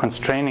of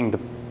constraining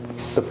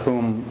the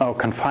plume, or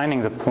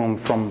confining the plume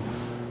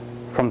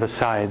from the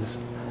sides,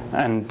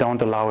 and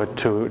don't allow it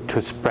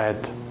to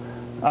spread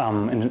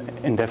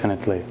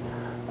indefinitely,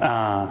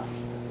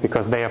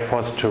 because they are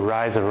forced to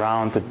rise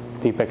around the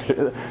deep.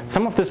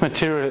 Some of this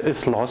material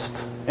is lost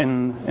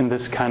in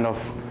this kind of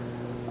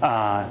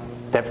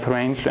depth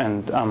range,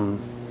 and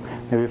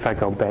maybe if I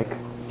go back,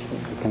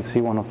 you can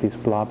see one of these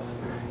blobs.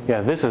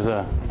 Yeah, this is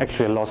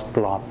actually a lost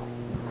blob,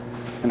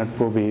 and it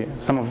will be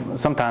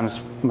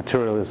sometimes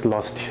material is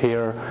lost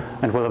here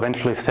and will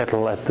eventually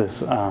settle at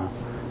this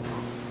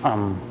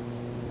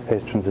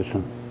phase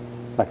transition,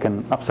 like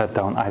an upside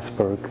down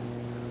iceberg.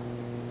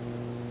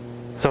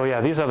 So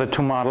yeah, these are the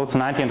two models,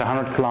 90 and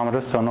 100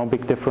 kilometers, so no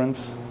big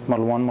difference.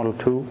 Model 1, Model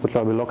 2, which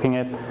I'll be looking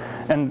at.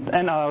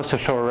 And I'll also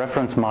show a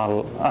reference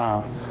model,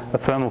 a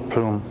thermal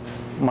plume,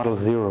 Model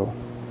 0.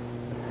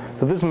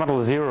 So this is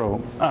Model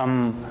 0,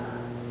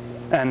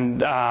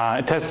 and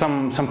it has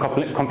some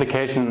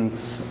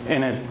complications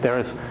in it. There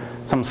is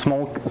some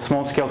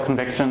small-scale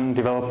convection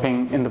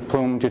developing in the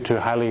plume due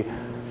to highly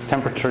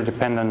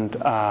temperature-dependent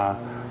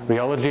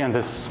rheology, and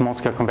this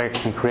small-scale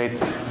convection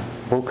creates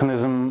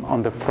volcanism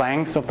on the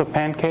flanks of the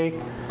pancake.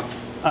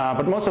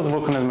 But most of the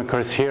volcanism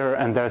occurs here,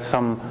 and there's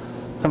some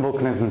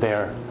volcanism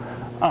there.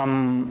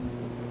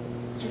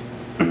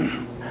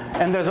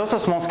 And there's also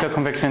small-scale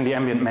convection in the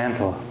ambient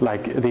mantle,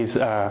 like these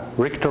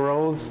Richter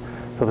rolls.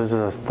 So this is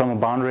a thermal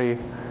boundary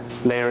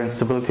layer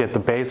instability at the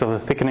base of the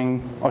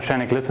thickening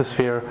oceanic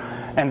lithosphere,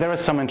 and there is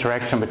some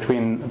interaction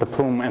between the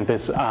plume and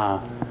this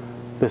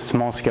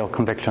small-scale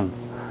convection.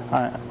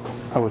 I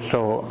will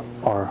show,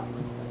 or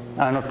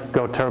I'll not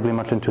go terribly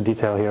much into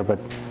detail here, but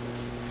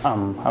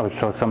I will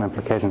show some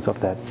implications of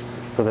that.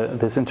 So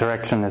this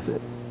interaction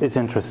is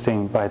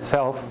interesting by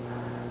itself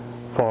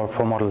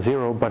for Model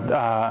 0,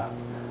 but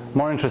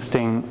more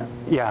interesting,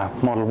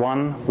 Model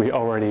 1, we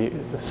already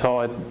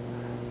saw it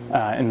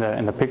in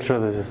the picture.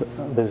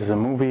 This is a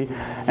movie,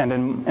 and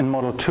in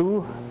Model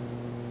 2,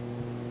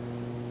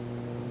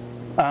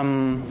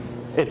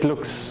 it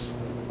looks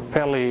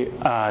fairly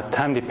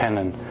time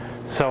dependent.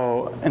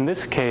 So in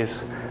this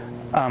case,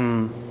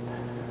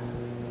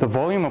 the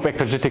volume of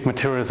eclogitic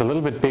material is a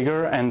little bit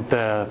bigger, and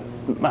the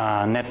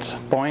net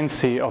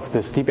buoyancy of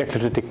this deep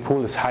eclogitic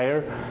pool is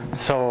higher.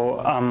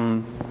 So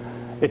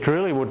it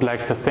really would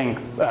like to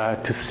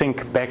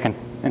sink back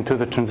into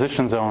the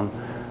transition zone,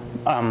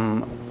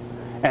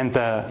 and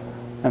the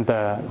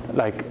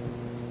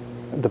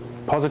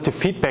positive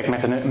feedback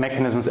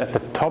mechanisms at the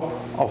top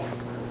of,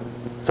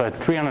 so at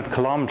 300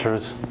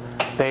 kilometers,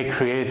 they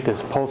create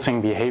this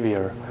pulsing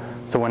behavior.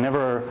 So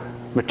whenever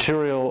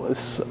material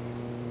is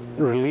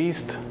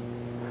released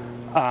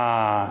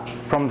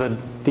from the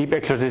deep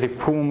eclogitic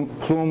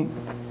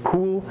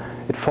pool,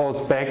 it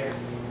falls back.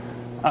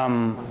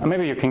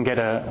 Maybe you can get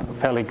a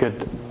fairly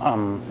good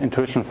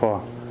intuition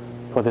for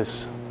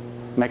this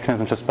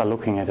mechanism just by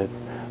looking at it.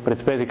 But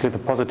it's basically the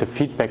positive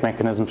feedback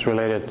mechanisms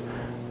related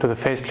to the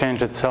phase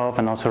change itself,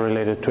 and also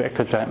related to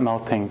eclogite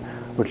melting,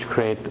 which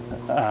create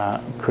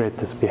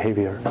this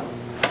behavior.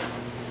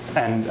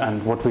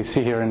 And what we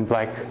see here in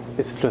black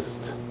is just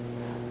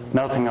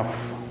melting of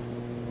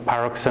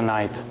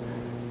pyroxenite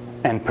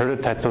and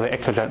peridotite, so the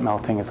eclogite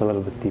melting is a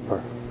little bit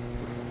deeper.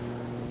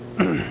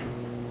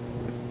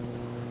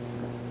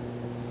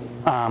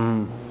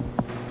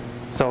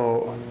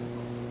 So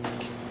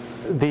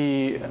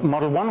the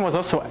Model 1 was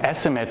also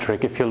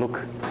asymmetric if you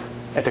look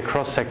at the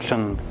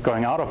cross-section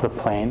going out of the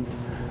plane,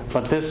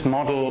 but this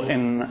model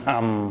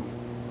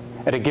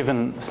at a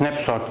given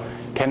snapshot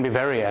can be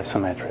very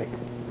asymmetric,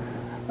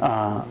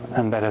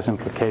 and that has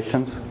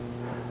implications,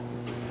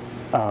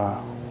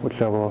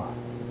 which I will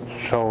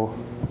show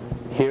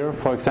here.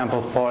 For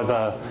example, for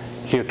the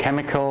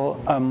geochemical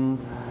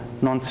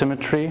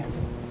non-symmetry,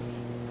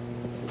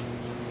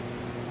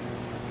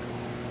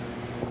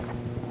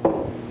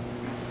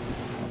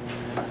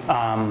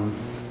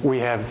 we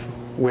have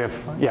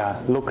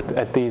looked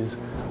at these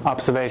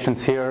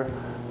observations here,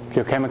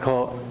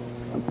 geochemical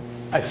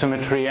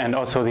asymmetry and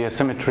also the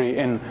asymmetry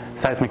in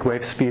seismic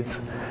wave speeds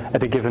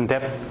at a given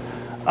depth.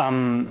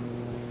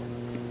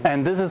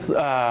 And this is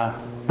the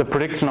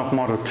prediction of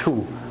model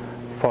 2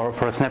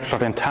 for a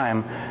snapshot in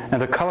time.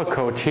 And the color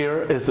code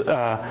here is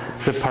the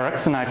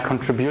pyroxenite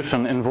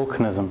contribution in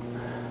volcanism.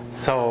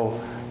 So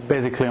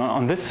basically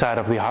on this side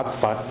of the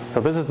hotspot,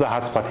 so this is the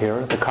hotspot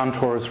here, the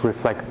contours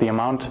reflect the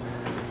amount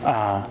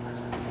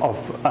of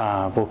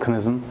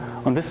volcanism.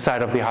 On this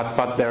side of the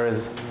hotspot there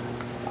is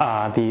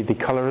the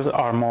colors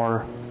are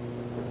more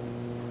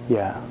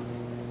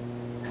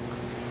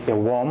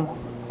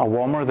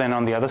warmer than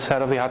on the other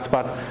side of the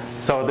hotspot.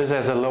 So this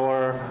has a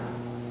lower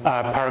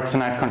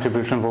pyroxenite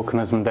contribution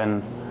volcanism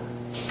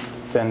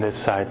than this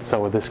side.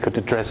 So this could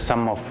address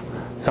some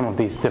of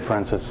these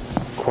differences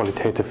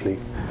qualitatively.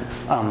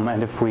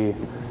 And if we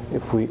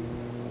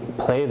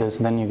play this,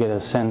 then you get a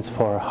sense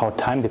for how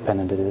time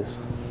dependent it is.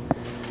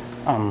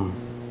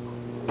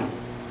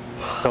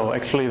 So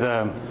actually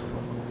the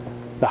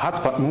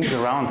hotspot moves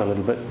around a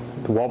little bit.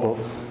 It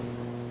wobbles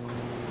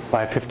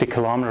by 50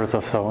 kilometers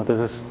or so.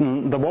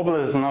 The wobble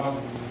is not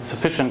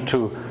sufficient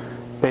to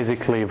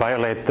basically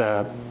violate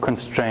the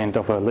constraint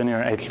of a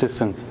linear age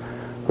distance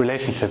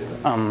relationship,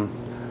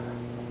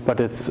 but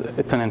it's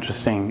an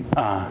interesting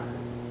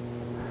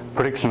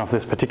prediction of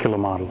this particular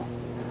model.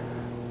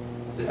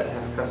 Does that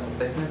have crustal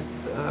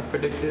thickness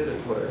predicted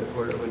of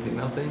where it would be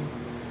melting?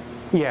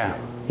 Yeah.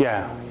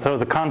 So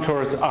the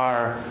contours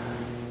are,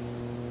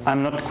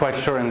 I'm not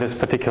quite sure in this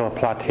particular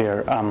plot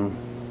here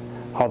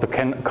how the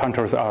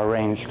contours are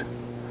arranged,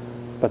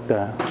 but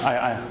the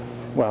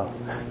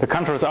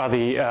contours are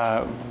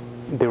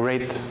the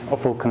rate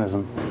of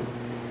volcanism.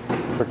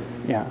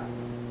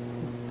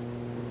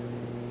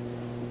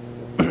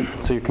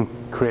 So you can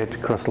create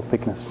crustal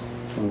thickness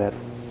from that.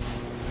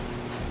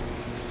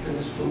 And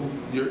this plume,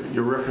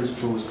 your reference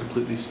plume is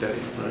completely steady,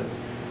 right?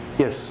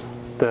 Yes,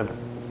 the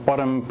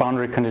bottom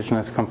boundary condition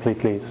is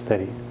completely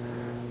steady.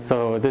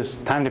 So this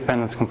time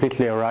dependence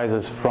completely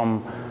arises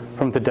from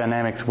the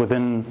dynamics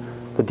within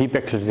the deep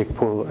ecliptic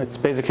pool. It's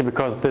basically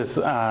because this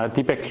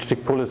deep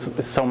ecliptic pool is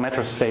so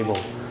metastable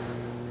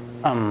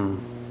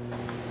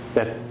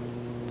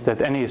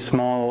that any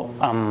small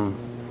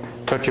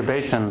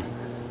perturbation.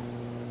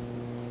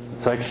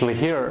 So actually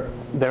here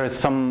there is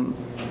some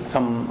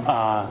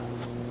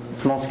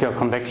small scale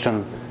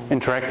convection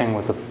interacting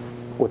with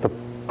the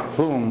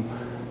plume.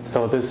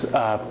 So this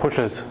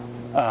pushes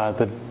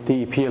the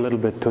DEP a little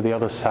bit to the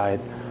other side.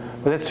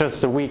 But it's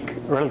just a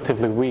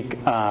relatively weak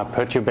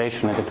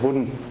perturbation, and it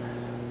wouldn't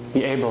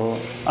be able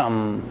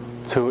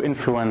to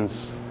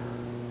influence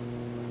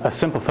a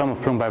simple thermal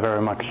plume by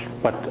very much.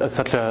 But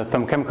such a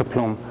thermochemical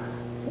plume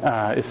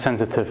is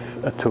sensitive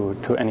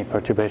to any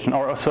perturbation,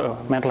 or also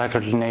mantle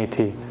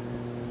heterogeneity,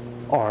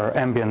 or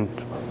ambient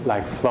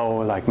like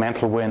flow, like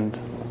mantle wind.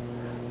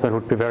 So it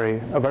would be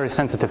a very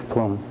sensitive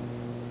plume.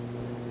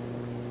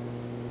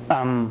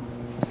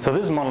 So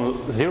this is model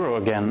 0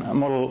 again.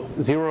 Model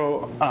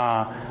 0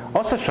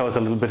 also shows a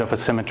little bit of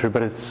asymmetry,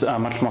 but it's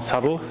much more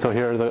subtle. So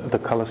here the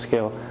color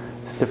scale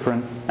is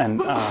different, and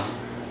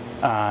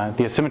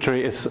the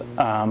asymmetry is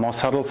more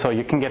subtle. So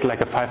you can get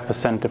like a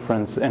 5%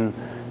 difference in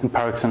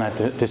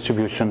pyroxenite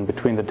distribution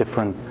between the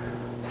different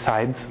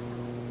sides.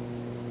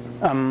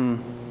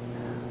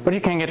 But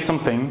you can get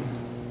something.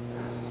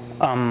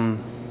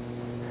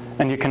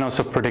 And you can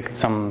also predict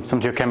some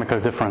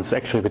geochemical difference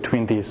actually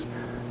between these,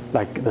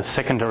 like the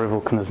secondary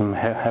volcanism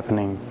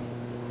happening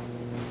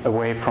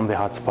away from the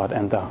hotspot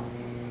and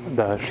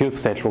the shield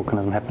stage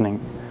volcanism happening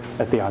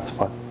at the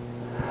hotspot.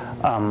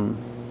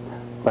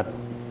 But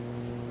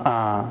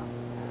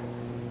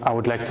I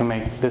would like to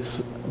make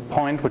this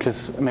point, which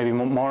is maybe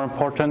more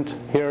important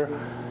here.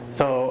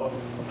 So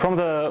from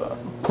the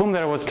plume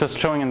that I was just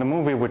showing in the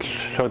movie, which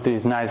showed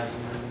these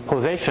nice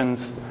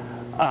pulsations,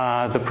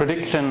 the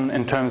prediction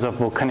in terms of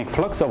volcanic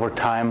flux over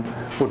time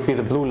would be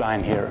the blue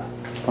line here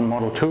on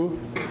model 2.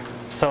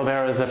 So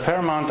there is a fair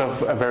amount of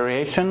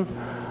variation,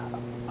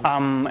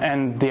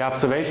 and the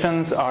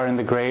observations are in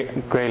the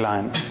gray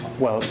line.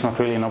 Well, it's not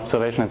really an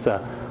observation, it's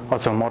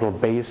also a model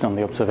based on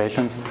the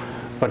observations.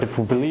 But if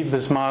we believe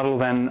this model,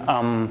 then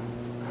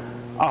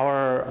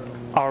our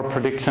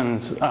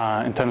predictions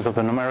in terms of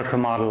the numerical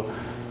model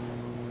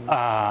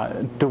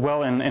do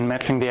well in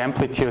matching the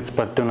amplitudes,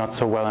 but do not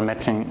so well in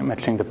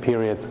matching the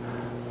periods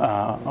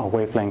or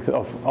wavelength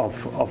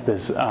of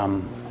this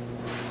von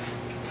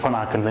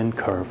Archen-Lind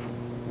curve.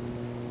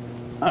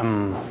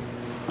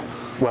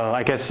 Well,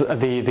 I guess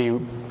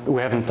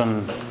we haven't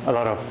done a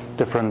lot of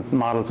different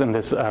models in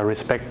this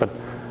respect, but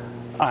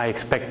I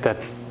expect that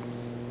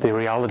the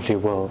rheology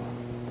will,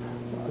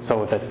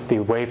 so that the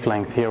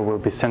wavelength here will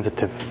be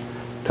sensitive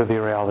to the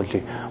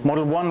rheology.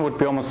 Model 1 would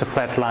be almost a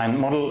flat line.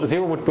 Model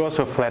 0 would be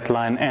also a flat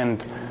line,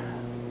 and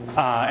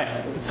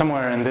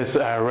somewhere in this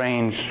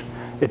range,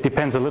 it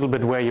depends a little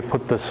bit where you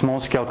put the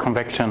small scale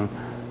convection.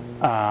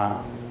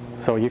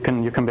 So you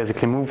can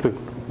basically move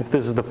if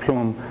this is the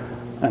plume,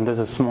 and this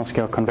is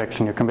small-scale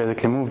convection. You can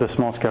basically move the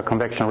small-scale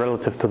convection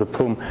relative to the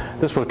plume.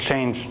 This will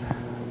change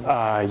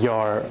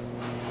your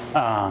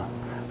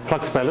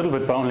flux by a little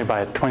bit, but only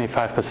by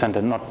 25%,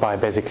 and not by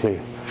basically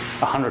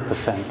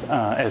 100%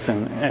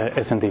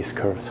 as in these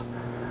curves.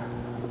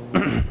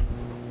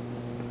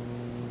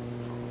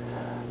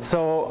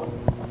 So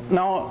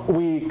now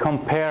we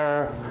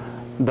compare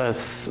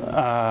this,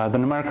 the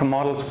numerical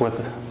models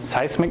with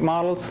seismic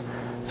models.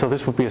 So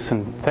this would be a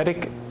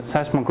synthetic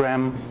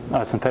seismogram,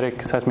 a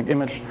synthetic seismic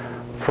image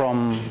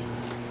from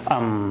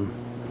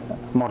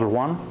Model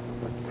 1.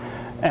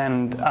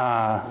 And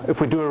if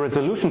we do a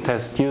resolution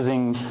test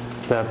using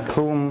the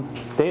Plume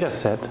data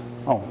set,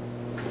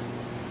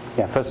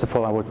 first of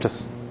all, I would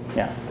just,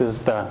 this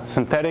is the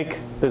synthetic,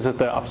 this is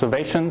the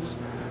observations,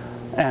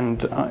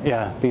 and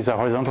these are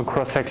horizontal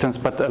cross sections.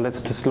 But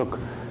let's just look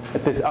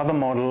at this other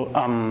model,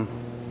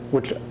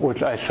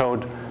 which I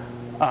showed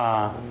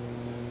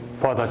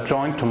for the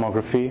joint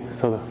tomography.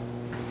 So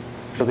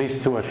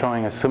these two are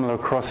showing a similar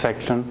cross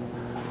section,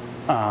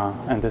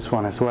 and this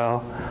one as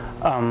well.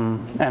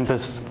 And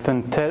this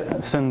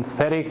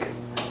synthetic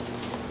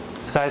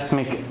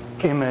seismic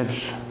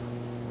image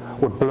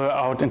would blur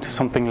out into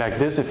something like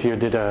this if you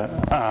did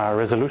a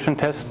resolution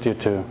test due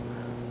to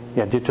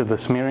the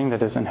smearing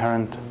that is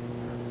inherent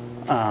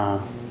to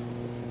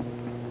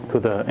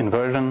the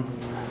inversion.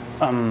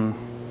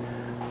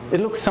 It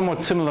looks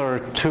somewhat similar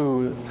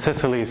to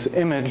Cecily's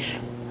image,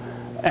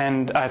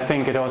 and I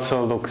think it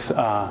also looks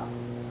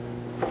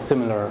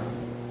similar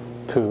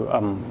to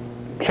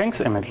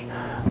Cheng's image.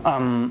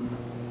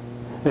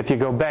 If you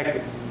go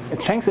back,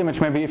 Cheng's image,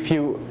 maybe if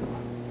you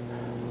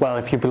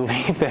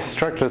believe their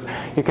structures,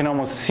 you can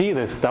almost see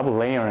this double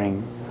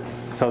layering.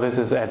 So this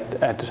is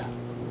at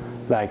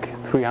like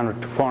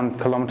 300 to 400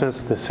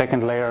 kilometers, the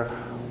second layer,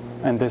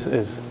 and this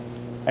is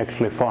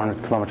actually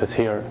 400 kilometers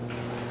here.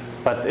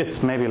 But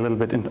it's maybe a little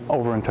bit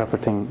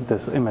over-interpreting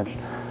this image.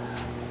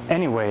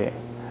 Anyway,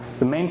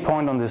 the main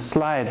point on this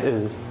slide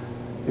is,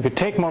 if you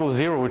take Model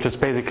 0, which is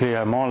basically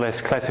a more or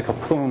less classical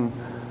plume,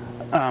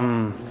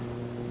 and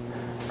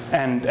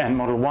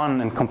Model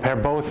 1, and compare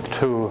both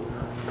to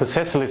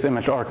Cecily's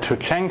image or to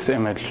Cheng's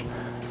image,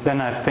 then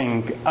I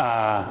think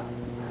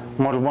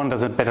Model 1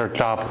 does a better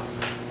job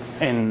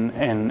in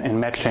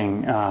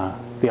matching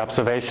the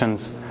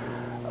observations.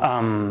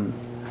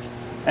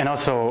 And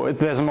also,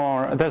 there's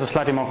a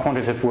slightly more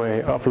quantitative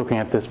way of looking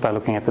at this by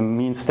looking at the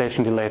mean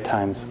station delay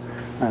times,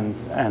 and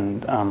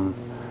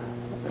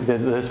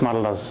this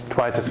model does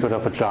twice as good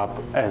of a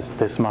job as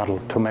this model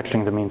to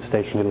matching the mean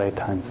station delay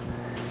times.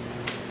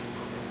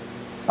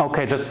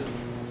 Okay, just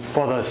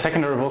for the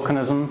secondary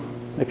volcanism,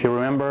 if you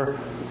remember,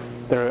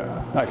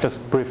 I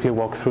just briefly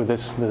walked through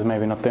this. This is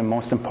maybe not the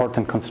most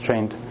important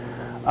constraint.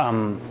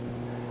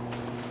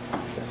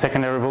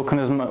 Secondary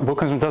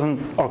volcanism doesn't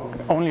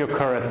only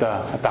occur at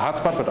the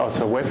hotspot, but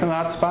also away from the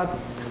hotspot.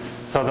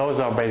 So those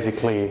are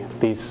basically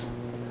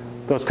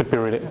those could be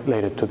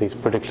related to these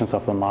predictions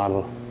of the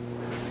model.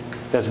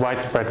 There's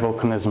widespread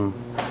volcanism,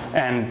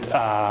 and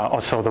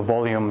also the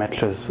volume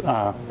matches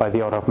by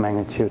the order of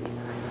magnitude.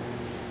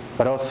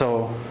 But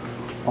also,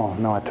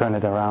 I turned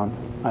it around.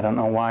 I don't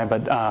know why,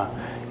 but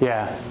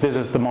this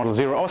is the Model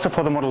 0. Also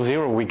for the Model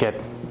 0, we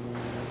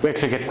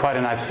actually get quite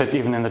a nice fit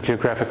even in the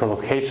geographical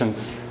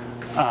locations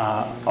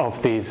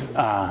of these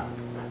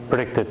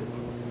predicted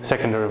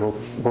secondary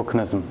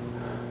volcanism.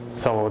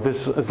 So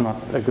this is not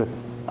a good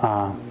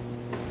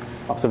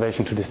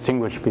observation to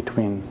distinguish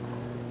between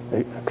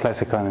a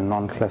classical and a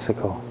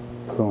non-classical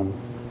plume.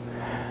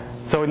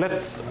 So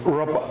let's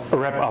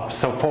wrap up.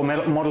 So for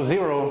Model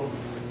 0,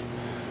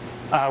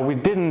 we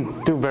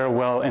didn't do very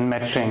well in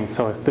matching.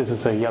 So if this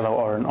is a yellow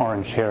or an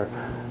orange here,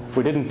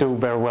 we didn't do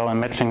very well in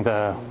matching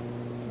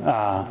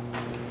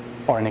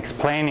or in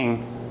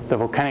explaining the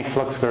volcanic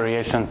flux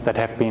variations that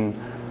have been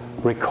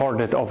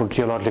recorded over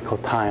geological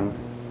time.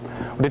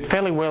 We did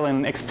fairly well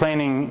in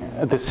explaining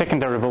the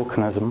secondary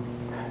volcanism,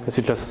 as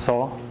you just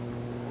saw.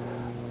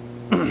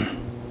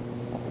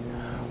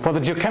 For the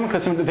geochemical,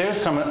 there's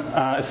some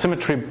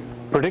symmetry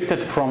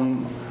predicted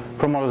from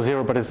Model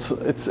 0, but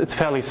it's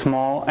fairly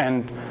small,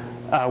 and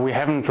we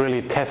haven't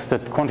really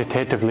tested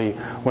quantitatively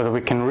whether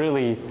we can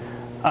really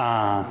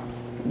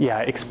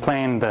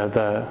explain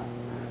the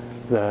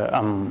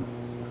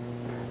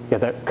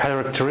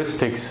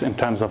characteristics in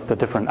terms of the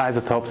different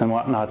isotopes and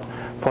whatnot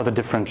for the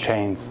different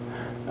chains.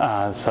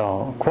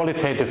 So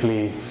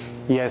qualitatively,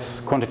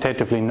 yes.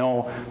 Quantitatively,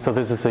 no. So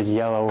this is a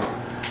yellow.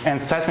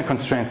 And seismic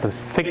constraint,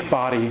 this thick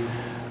body,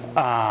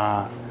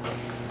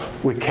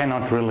 we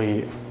cannot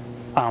really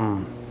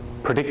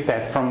predict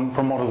that from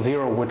Model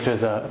 0, which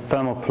is a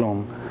thermal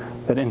plume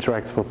that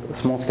interacts with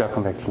small-scale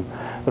convection.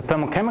 The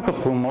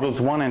thermochemical plume, Models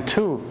 1 and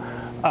 2,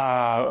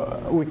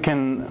 we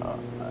can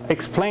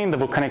explain the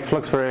volcanic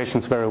flux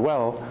variations very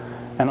well,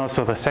 and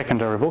also the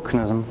secondary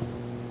volcanism.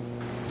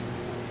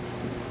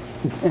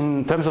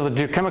 In terms of the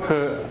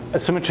geochemical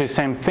symmetry,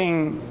 same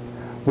thing.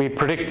 We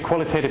predict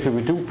qualitatively,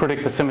 we do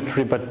predict the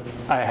symmetry, but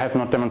I have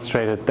not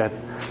demonstrated that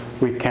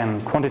we can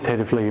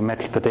quantitatively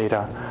match the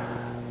data.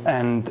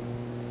 And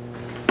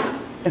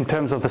in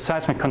terms of the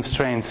seismic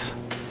constraints,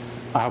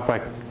 I hope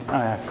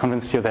I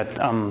convinced you that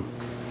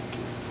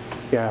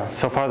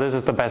so far this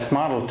is the best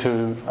model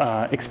to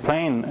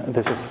explain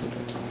this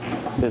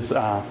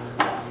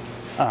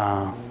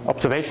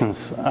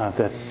observations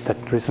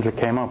that recently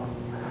came up.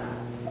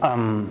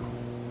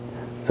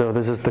 So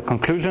this is the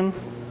conclusion.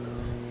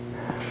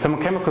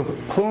 Thermochemical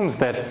plumes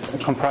that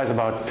comprise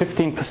about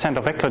 15%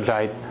 of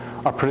eclogite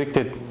are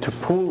predicted to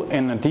pool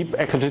in a deep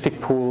eclogitic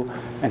pool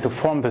and to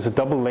form this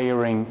double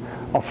layering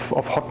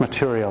of hot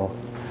material,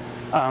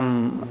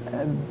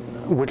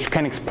 which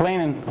can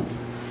explain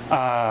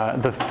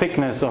the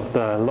thickness of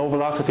the low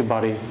velocity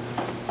body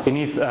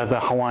beneath the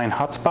Hawaiian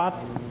hotspot,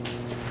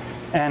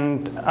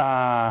 and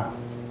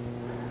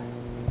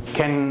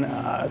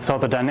so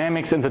the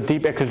dynamics in the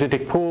deep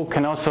eclogitic pool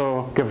can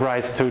also give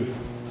rise to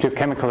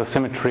geochemical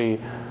asymmetry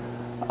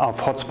of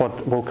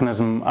hotspot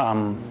volcanism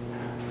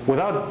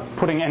without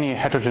putting any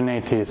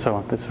heterogeneity.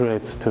 So this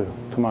relates to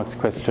Mark's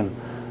question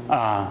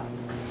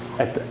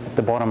at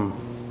the bottom.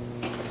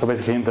 So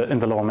basically in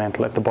the lower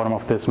mantle at the bottom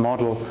of this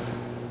model.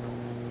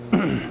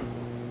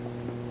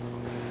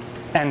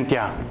 And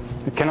yeah,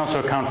 it can also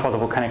account for the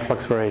volcanic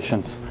flux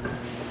variations.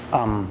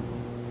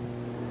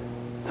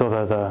 So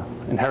the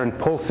inherent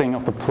pulsing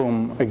of the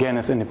plume again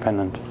is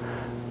independent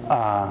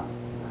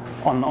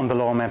on the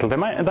lower mantle.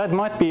 That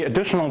might be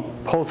additional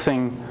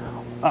pulsing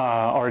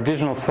or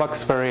additional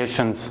flux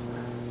variations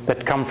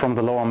that come from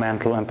the lower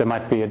mantle, and there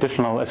might be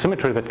additional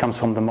asymmetry that comes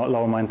from the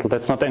lower mantle.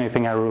 That's not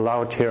anything I rule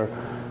out here,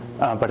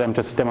 but I'm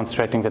just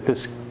demonstrating that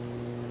this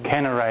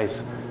can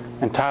arise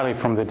entirely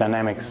from the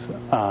dynamics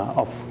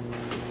of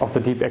the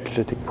deep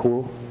eclogitic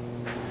pool.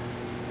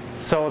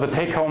 So the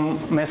take-home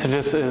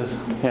messages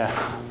is,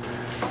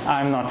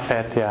 I'm not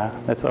fat,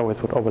 that's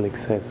always what Obelix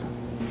says,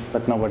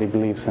 but nobody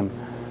believes him.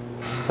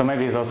 So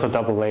maybe it's also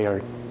double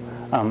layered,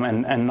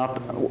 and not,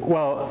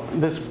 well,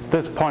 this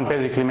point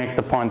basically makes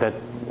the point that,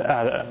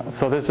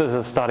 so this is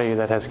a study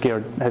that was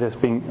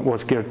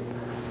geared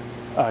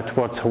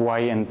towards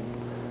Hawaii, and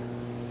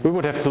we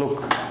would have to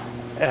look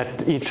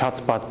at each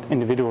hotspot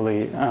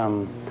individually.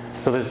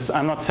 So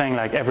I'm not saying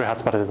like every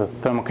hotspot is a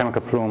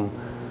thermochemical plume,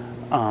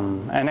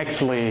 and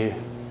actually,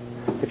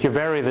 if you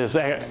vary this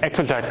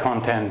eclogite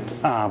content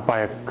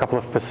by a couple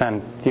of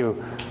percent,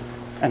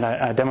 and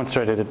I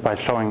demonstrated it by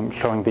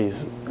showing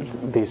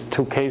these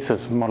two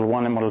cases, Model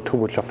 1 and Model 2,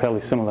 which are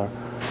fairly similar.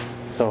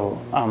 So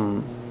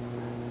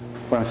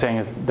what I'm saying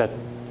is that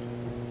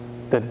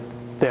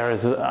there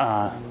is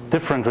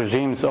different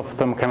regimes of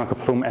thermochemical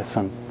plume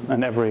ascent,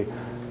 and every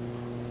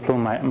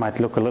plume might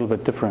look a little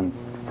bit different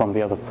from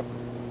the other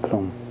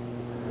plume.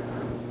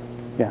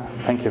 Yeah,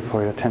 thank you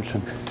for your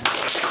attention.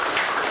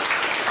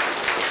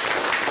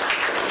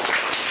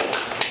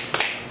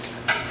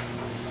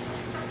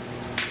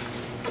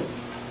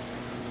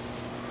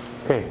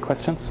 Okay,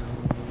 questions?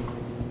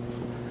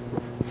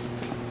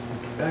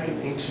 Back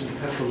in ancient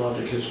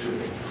petrologic history,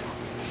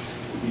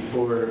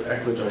 before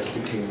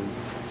eclogite became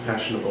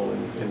fashionable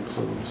in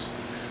plumes,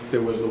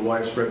 there was the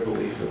widespread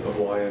belief that the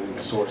Hawaiian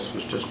source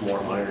was just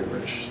more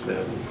iron-rich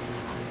than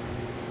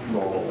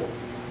normal,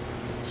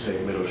 say,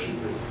 mid-ocean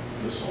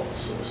basalt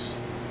source.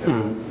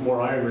 And more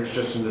iron-rich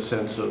just in the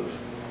sense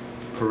of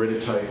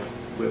peridotite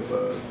with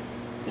a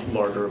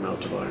larger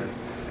amount of iron.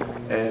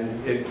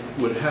 And it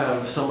would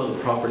have some of the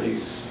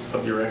properties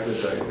of your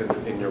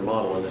eclogite in your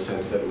model, in the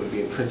sense that it would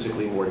be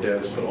intrinsically more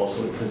dense, but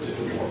also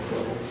intrinsically more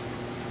fertile.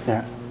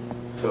 Yeah.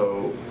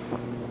 So,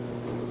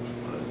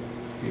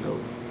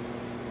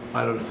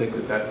 I don't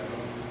think that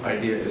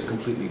idea is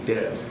completely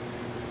dead,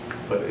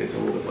 but it's a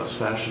little bit less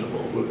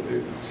fashionable.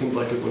 It seems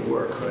like it would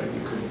work, right?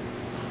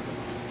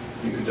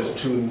 You could just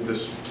tune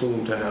this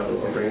plume to have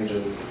a range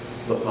of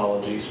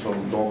lithologies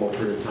from normal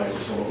peridotite to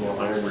somewhat more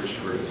iron-rich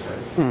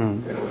peridotite,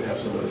 and it would have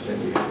some of the same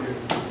behavior.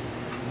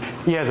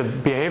 Yeah, the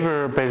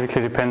behavior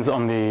basically depends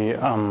on the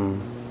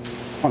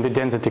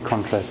density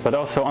contrast, but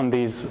also on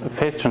these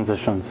phase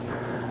transitions.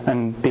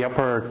 And the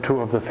upper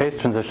two of the phase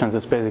transitions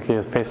is basically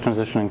a phase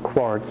transition in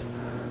quartz.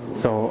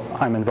 So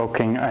I'm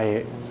invoking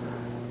a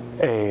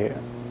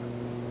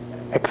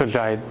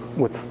eclogite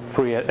with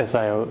free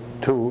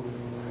SiO2.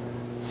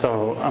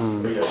 So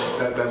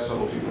that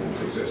subtlety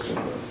wouldn't exist in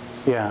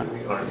the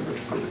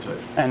iron-rich peridotite.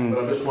 But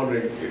I'm just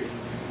wondering,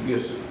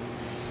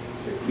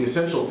 the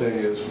essential thing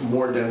is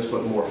more dense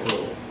but more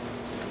fertile.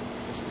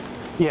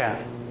 Yeah,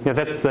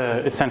 that's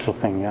the essential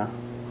thing. Yeah,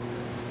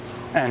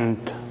 and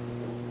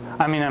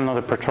I mean, I'm not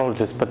a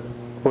petrologist, but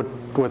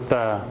would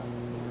the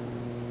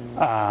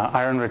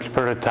iron-rich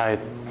peridotite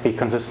be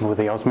consistent with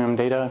the osmium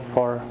data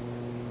for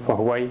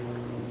Hawaii?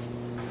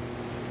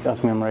 The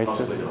osmium rates?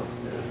 Possibly not.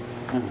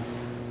 Yeah.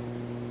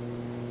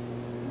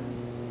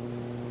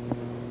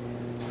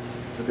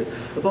 Okay.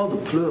 About the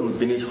plumes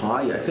beneath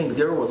Hawaii, I think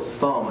there was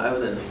some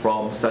evidence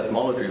from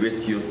seismology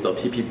which used the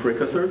PP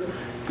precursors.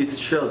 It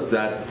shows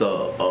that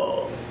the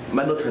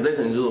mantle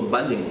transition zone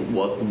banding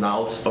was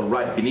now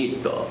right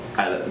beneath the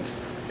island.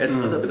 It's a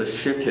little bit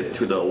shifted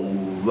to the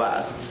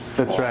west.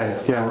 That's right.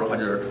 Several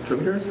hundred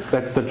kilometers.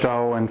 That's the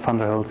Zhou and van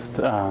der Hulst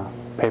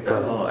paper.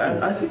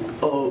 And I think,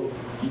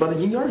 but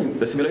in your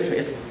simulation,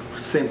 it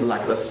seems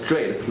like a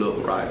straight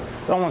plume, right?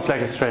 It's almost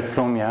like a straight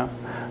plume, yeah.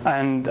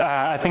 And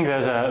I think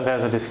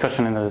there's a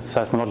discussion in the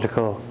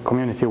seismological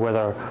community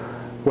whether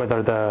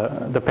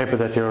the paper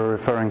that you're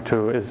referring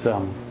to is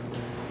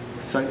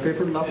Science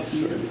paper last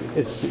year?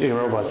 It's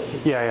robust.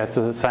 Yeah, it's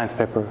a science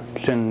paper.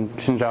 Jin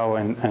Zhao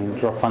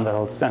and Rob van der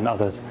Hulst and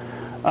others.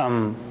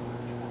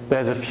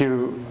 There's a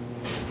few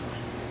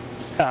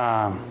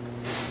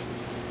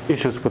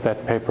issues with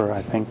that paper,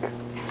 I think.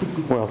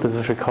 Well, this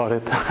is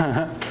recorded. Should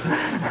I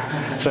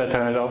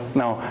turn it off?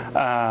 No.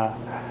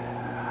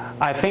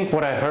 I think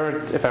what I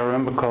heard, if I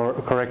remember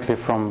correctly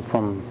from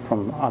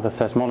other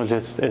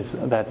seismologists, is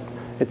that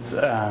it's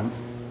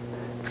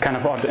kind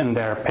of odd in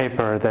their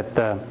paper that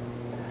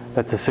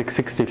the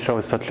 660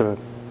 shows such a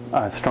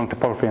strong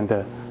topography, and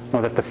that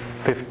the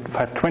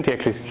 520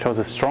 actually shows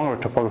a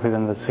stronger topography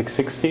than the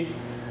 660.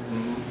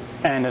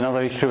 Mm-hmm. And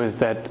another issue is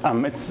that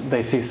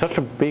they see such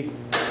a big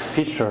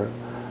feature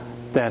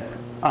that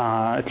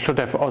it should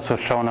have also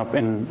shown up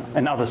in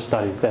other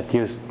studies that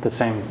used the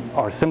same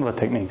or similar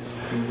techniques.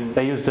 Mm-hmm.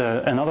 They used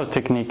another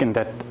technique in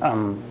that,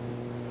 the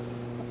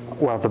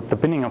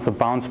binning of the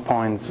bounce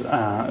points,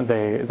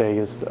 they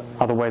used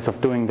other ways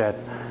of doing that,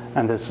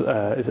 and this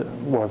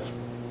was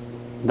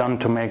done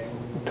to make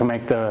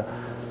the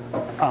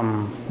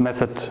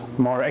method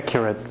more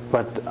accurate.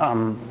 But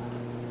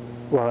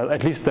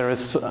at least there are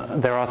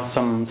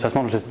some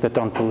seismologists that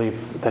don't believe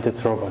that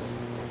it's robust.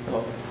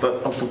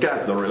 But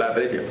forget the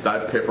reliability of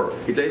that paper.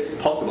 Is it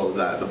possible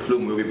that the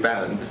plume will be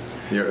banned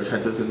near the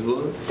transition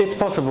zone? It's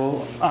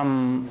possible.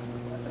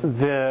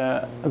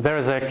 There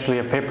is actually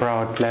a paper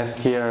out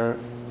last year,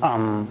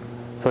 so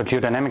a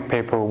geodynamic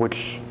paper,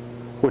 which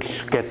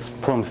gets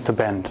plumes to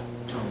bend.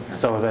 Okay.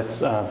 So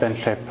that's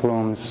bend-shaped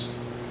plumes,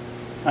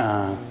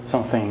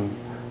 something,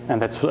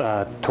 and that's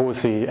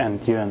Tosi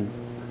and Yuan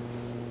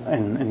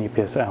in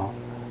UPSL,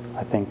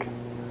 I think.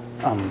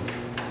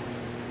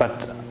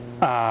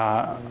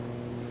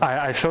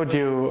 I showed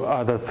you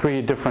the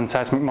 3 different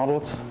seismic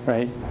models,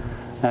 right?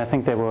 And I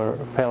think they were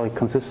fairly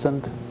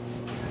consistent.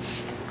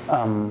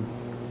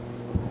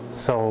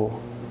 So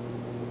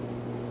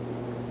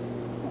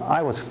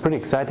I was pretty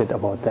excited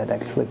about that,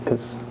 actually,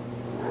 because,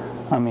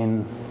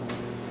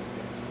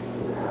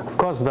 of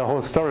course, the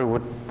whole story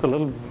would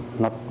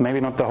maybe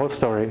not the whole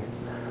story,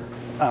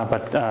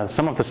 but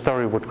some of the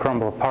story would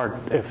crumble apart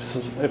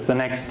if the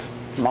next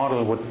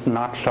model would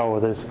not show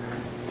this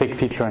thick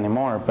feature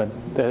anymore. But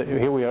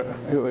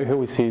here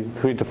we see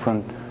 3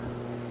 different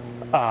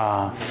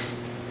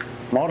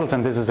models,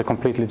 and this is a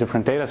completely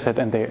different data set,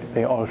 and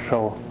they all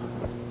show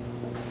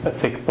a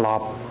thick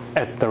blob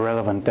at the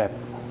relevant depth.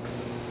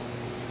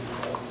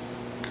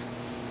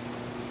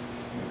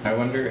 I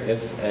wonder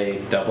if a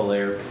double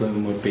layer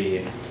plume would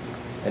be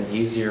an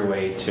easier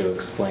way to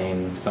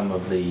explain some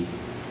of the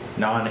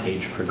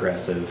non-age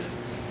progressive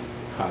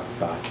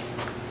hotspots,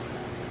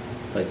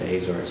 like the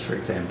Azores, for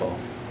example.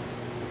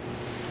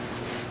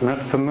 I'm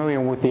not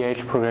familiar with the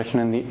age progression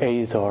in the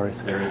Azores.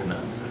 There is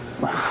none.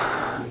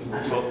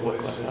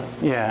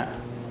 Yeah.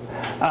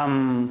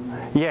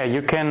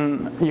 You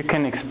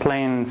can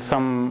explain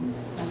some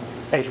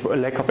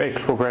lack of age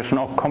progression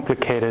or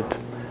complicated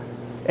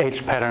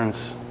age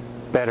patterns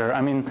better.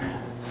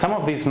 Some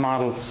of these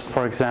models,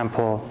 for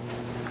example,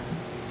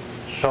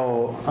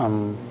 show.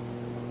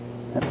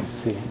 Let me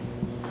see.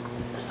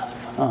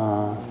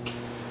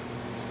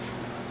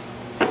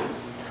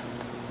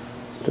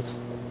 Let's just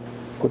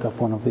put up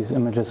one of these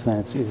images, then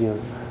it's easier.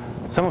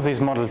 Some of these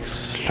models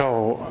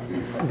show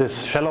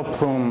this shallow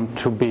plume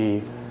to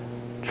be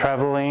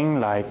traveling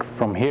like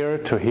from here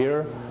to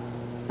here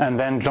and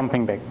then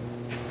jumping back.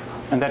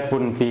 And that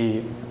wouldn't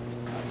be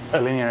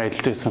a linear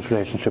age distance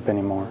relationship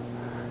anymore.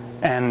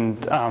 And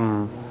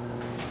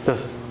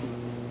just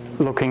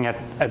looking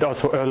at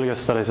also earlier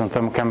studies on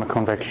thermochemical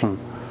convection,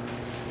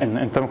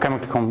 in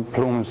thermochemical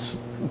plumes,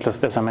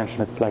 just as I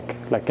mentioned, it's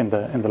like in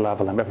the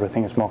lava lamp,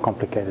 everything is more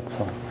complicated.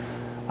 So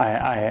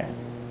I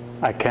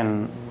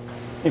can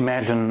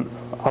imagine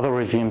other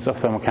regimes of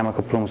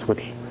thermochemical plumes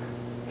which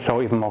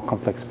show even more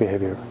complex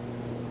behavior.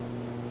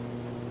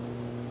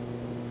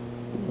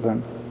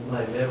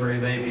 My memory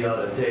may be out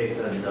of date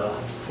in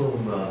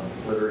plume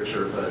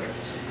literature, but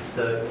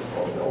the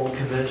old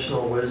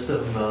conventional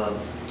wisdom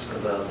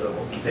about the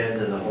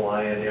bend in the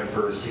Hawaiian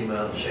Emperor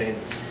Seamount chain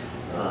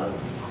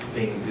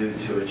being due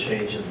to a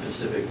change in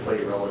Pacific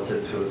plate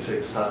relative to a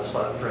fixed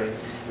hotspot frame,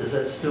 is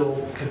that still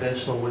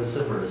conventional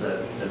wisdom, or has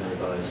that been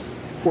revised?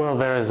 Well,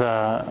 there is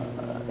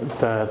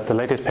the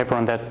latest paper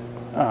on that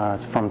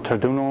is from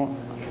Terduno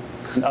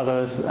and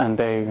others, and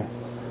they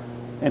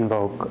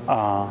invoke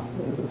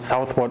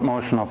southward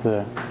motion of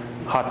the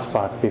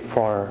hotspot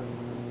before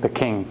the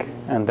kink,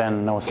 and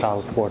then no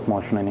southward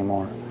motion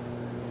anymore.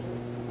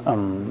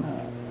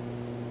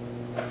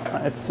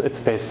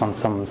 It's based on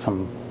some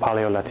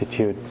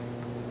paleolatitude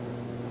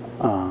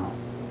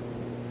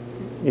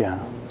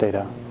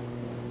data.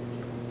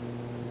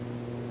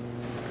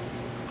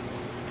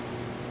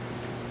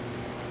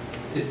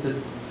 Is the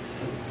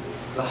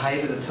the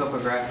height of the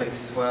topographic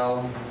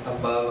swell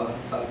above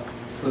a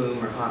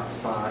plume or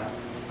hotspot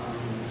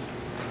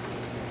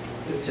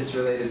is just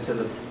related to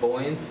the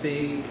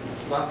buoyancy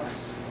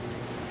flux.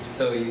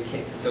 So you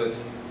can't. So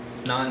it's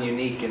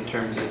non-unique in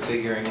terms of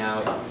figuring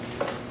out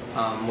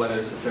whether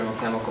it's a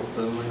thermochemical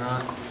plume or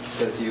not,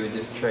 because you would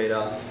just trade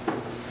off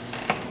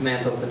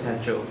mantle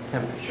potential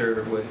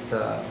temperature with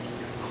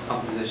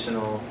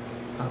compositional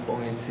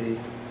buoyancy.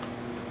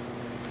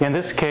 In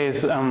this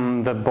case,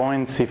 the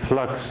buoyancy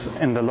flux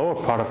in the lower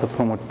part of the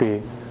plume would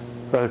be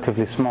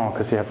relatively small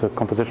because you have the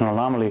compositional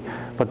anomaly,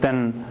 but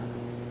then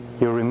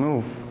you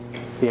remove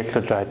the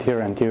eclogite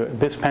here, and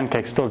this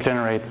pancake still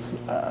generates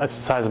a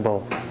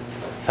sizable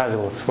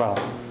swell.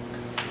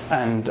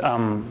 And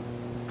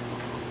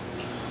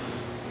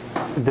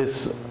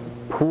this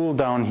pool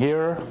down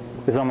here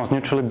is almost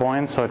neutrally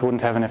buoyant, so it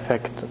wouldn't have an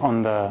effect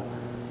on the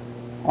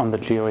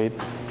geoid.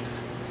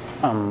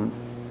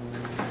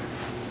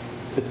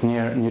 It's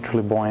near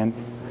neutrally buoyant,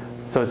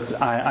 so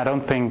I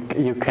don't think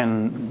you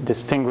can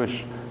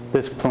distinguish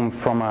this plume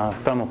from a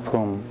thermal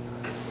plume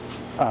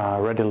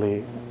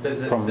readily.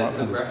 Does the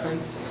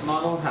reference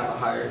model have a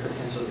higher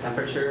potential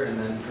temperature and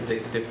then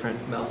predict different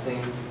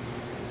melting?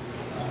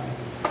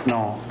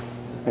 No,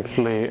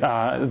 actually,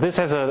 this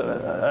has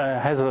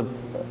a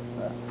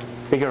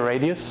bigger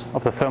radius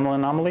of the thermal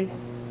anomaly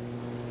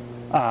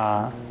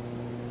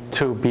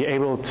to be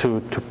able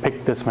to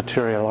pick this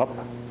material up.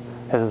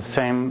 Has the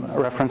same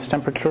reference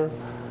temperature,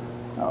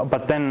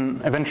 but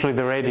then eventually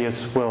the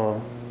radius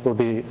will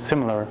be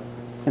similar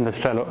in the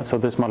shallow. So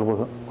this model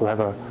will have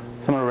a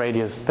similar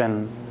radius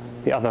than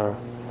the other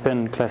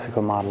thin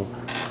classical model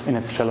in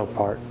its shallow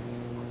part.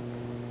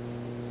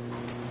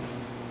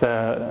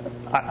 The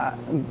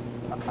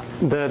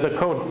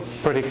code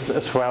predicts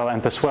a swell,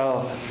 and the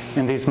swell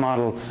in these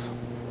models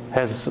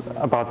has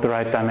about the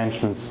right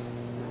dimensions.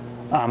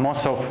 More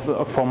so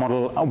for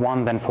model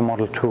 1 than for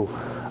model 2.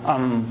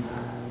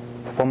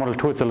 For model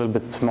 2 it's a little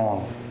bit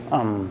small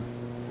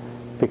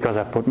because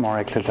I put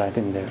more eclogite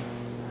in there.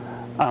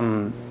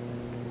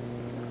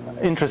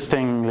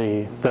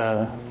 Interestingly,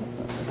 the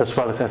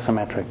swell is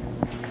asymmetric.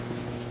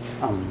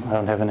 I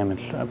don't have an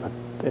image, but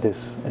it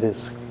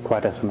is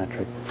quite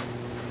asymmetric,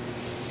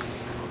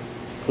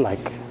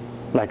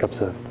 like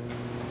observed.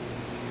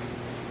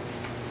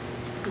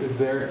 Is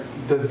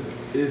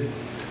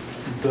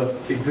the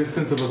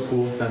existence of a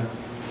pool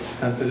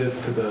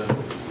sensitive to the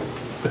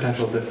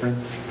potential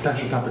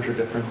temperature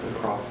difference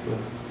across the?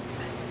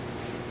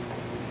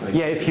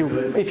 Yeah, if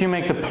you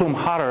make the plume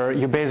hotter,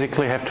 you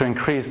basically have to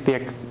increase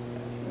the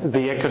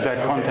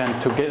eclogite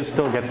content to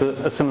still get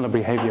a similar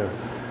behavior.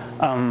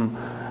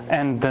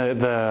 And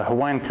the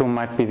Hawaiian plume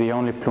might be the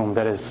only plume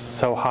that is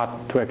so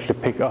hot to actually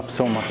pick up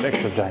so much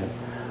eclogite.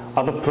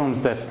 Other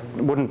plumes that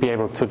wouldn't be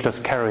able to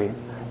just carry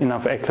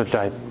enough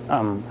eclogite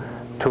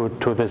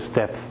to this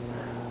depth.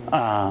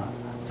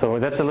 So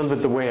that's a little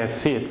bit the way I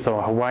see it. So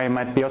Hawaii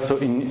might be also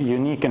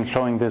unique in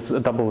showing this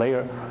double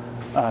layering.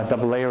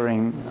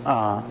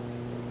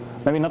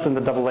 Maybe not in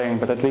the double layering,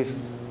 but at least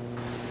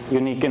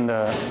unique in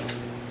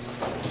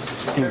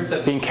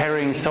being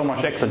carrying so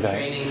much eclogite.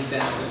 Training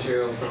dense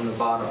material from the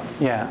bottom.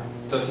 Yeah.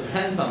 So it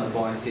depends on the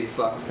buoyancy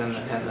flux and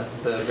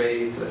the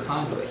radius of the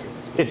conduit.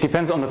 It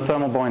depends on the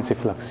thermal buoyancy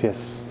flux,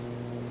 yes.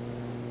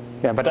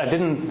 Yeah, but I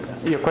didn't.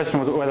 Your question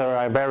was whether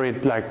I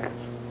varied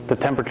the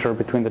temperature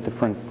between the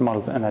different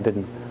models, and I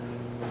didn't.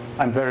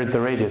 I varied the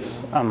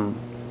radius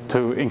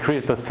to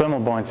increase the thermal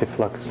buoyancy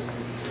flux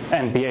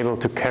and be able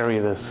to carry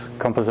this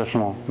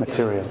compositional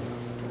material,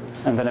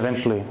 and then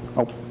eventually,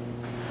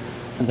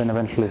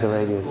 the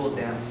radius. Cool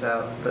damps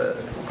out the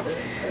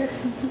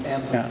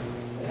amplitude.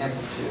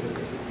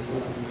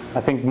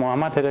 I think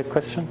Muhammad had a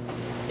question.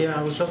 Yeah,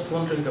 I was just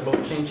wondering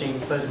about changing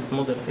seismic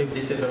model, if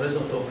this is a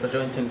result of a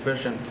joint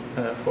inversion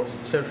for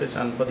surface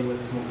and body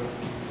width model,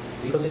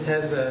 because it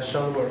has a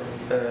shallower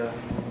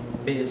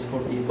base for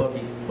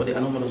the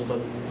anomalous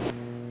body.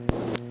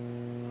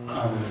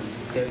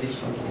 Yeah, this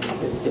one.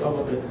 It's the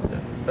upper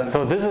plate.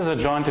 So this is a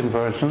joint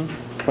inversion,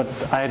 but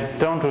I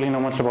don't really know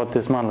much about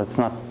this model. It's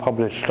not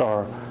published,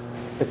 or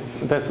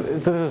this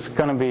is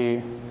going to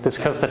be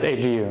discussed at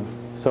AGU.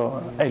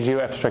 So AGU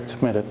abstract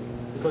submitted.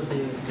 Because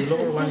the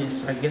lower one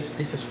is, I guess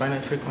this is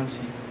finite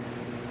frequency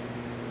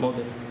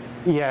model.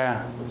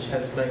 Yeah. Which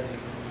has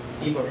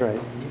deeper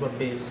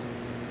base.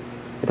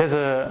 It has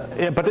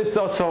but it's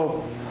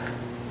also,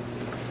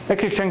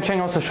 actually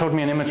Cheng also showed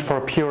me an image for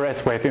a pure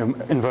S-wave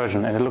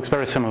inversion, and it looks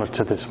very similar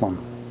to this one.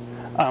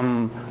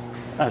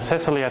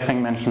 Cecily, I think,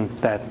 mentioned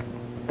that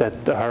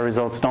her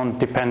results don't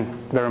depend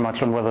very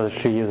much on whether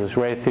she uses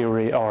ray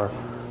theory or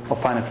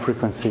finite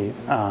frequency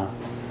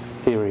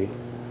theory.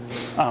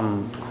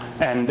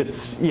 And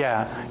it's,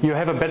 you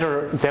have a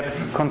better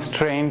depth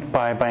constraint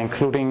by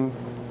including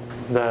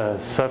the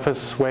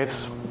surface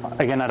waves.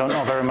 Again, I don't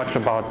know very much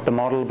about the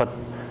model, but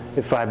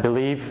if I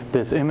believe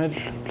this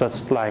image,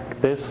 just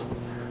like this,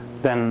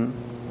 then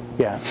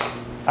I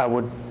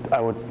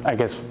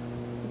guess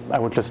I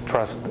would just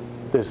trust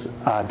this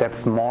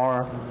depth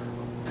more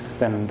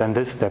than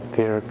this depth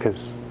here,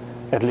 because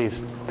at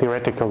least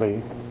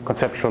theoretically,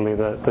 conceptually,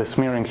 the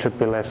smearing should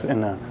be less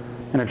in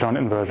a joint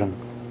inversion.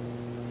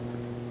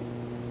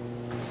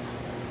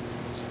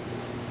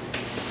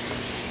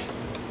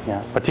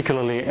 Yeah,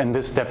 particularly in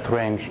this depth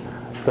range,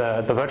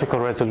 the vertical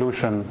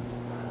resolution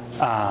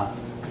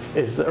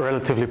is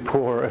relatively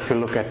poor if you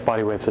look at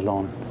body waves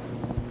alone.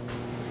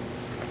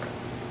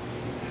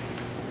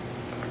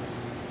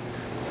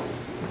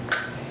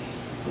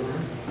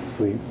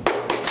 We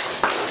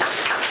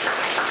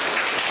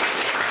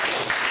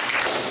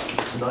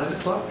 9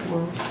 o'clock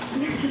tomorrow?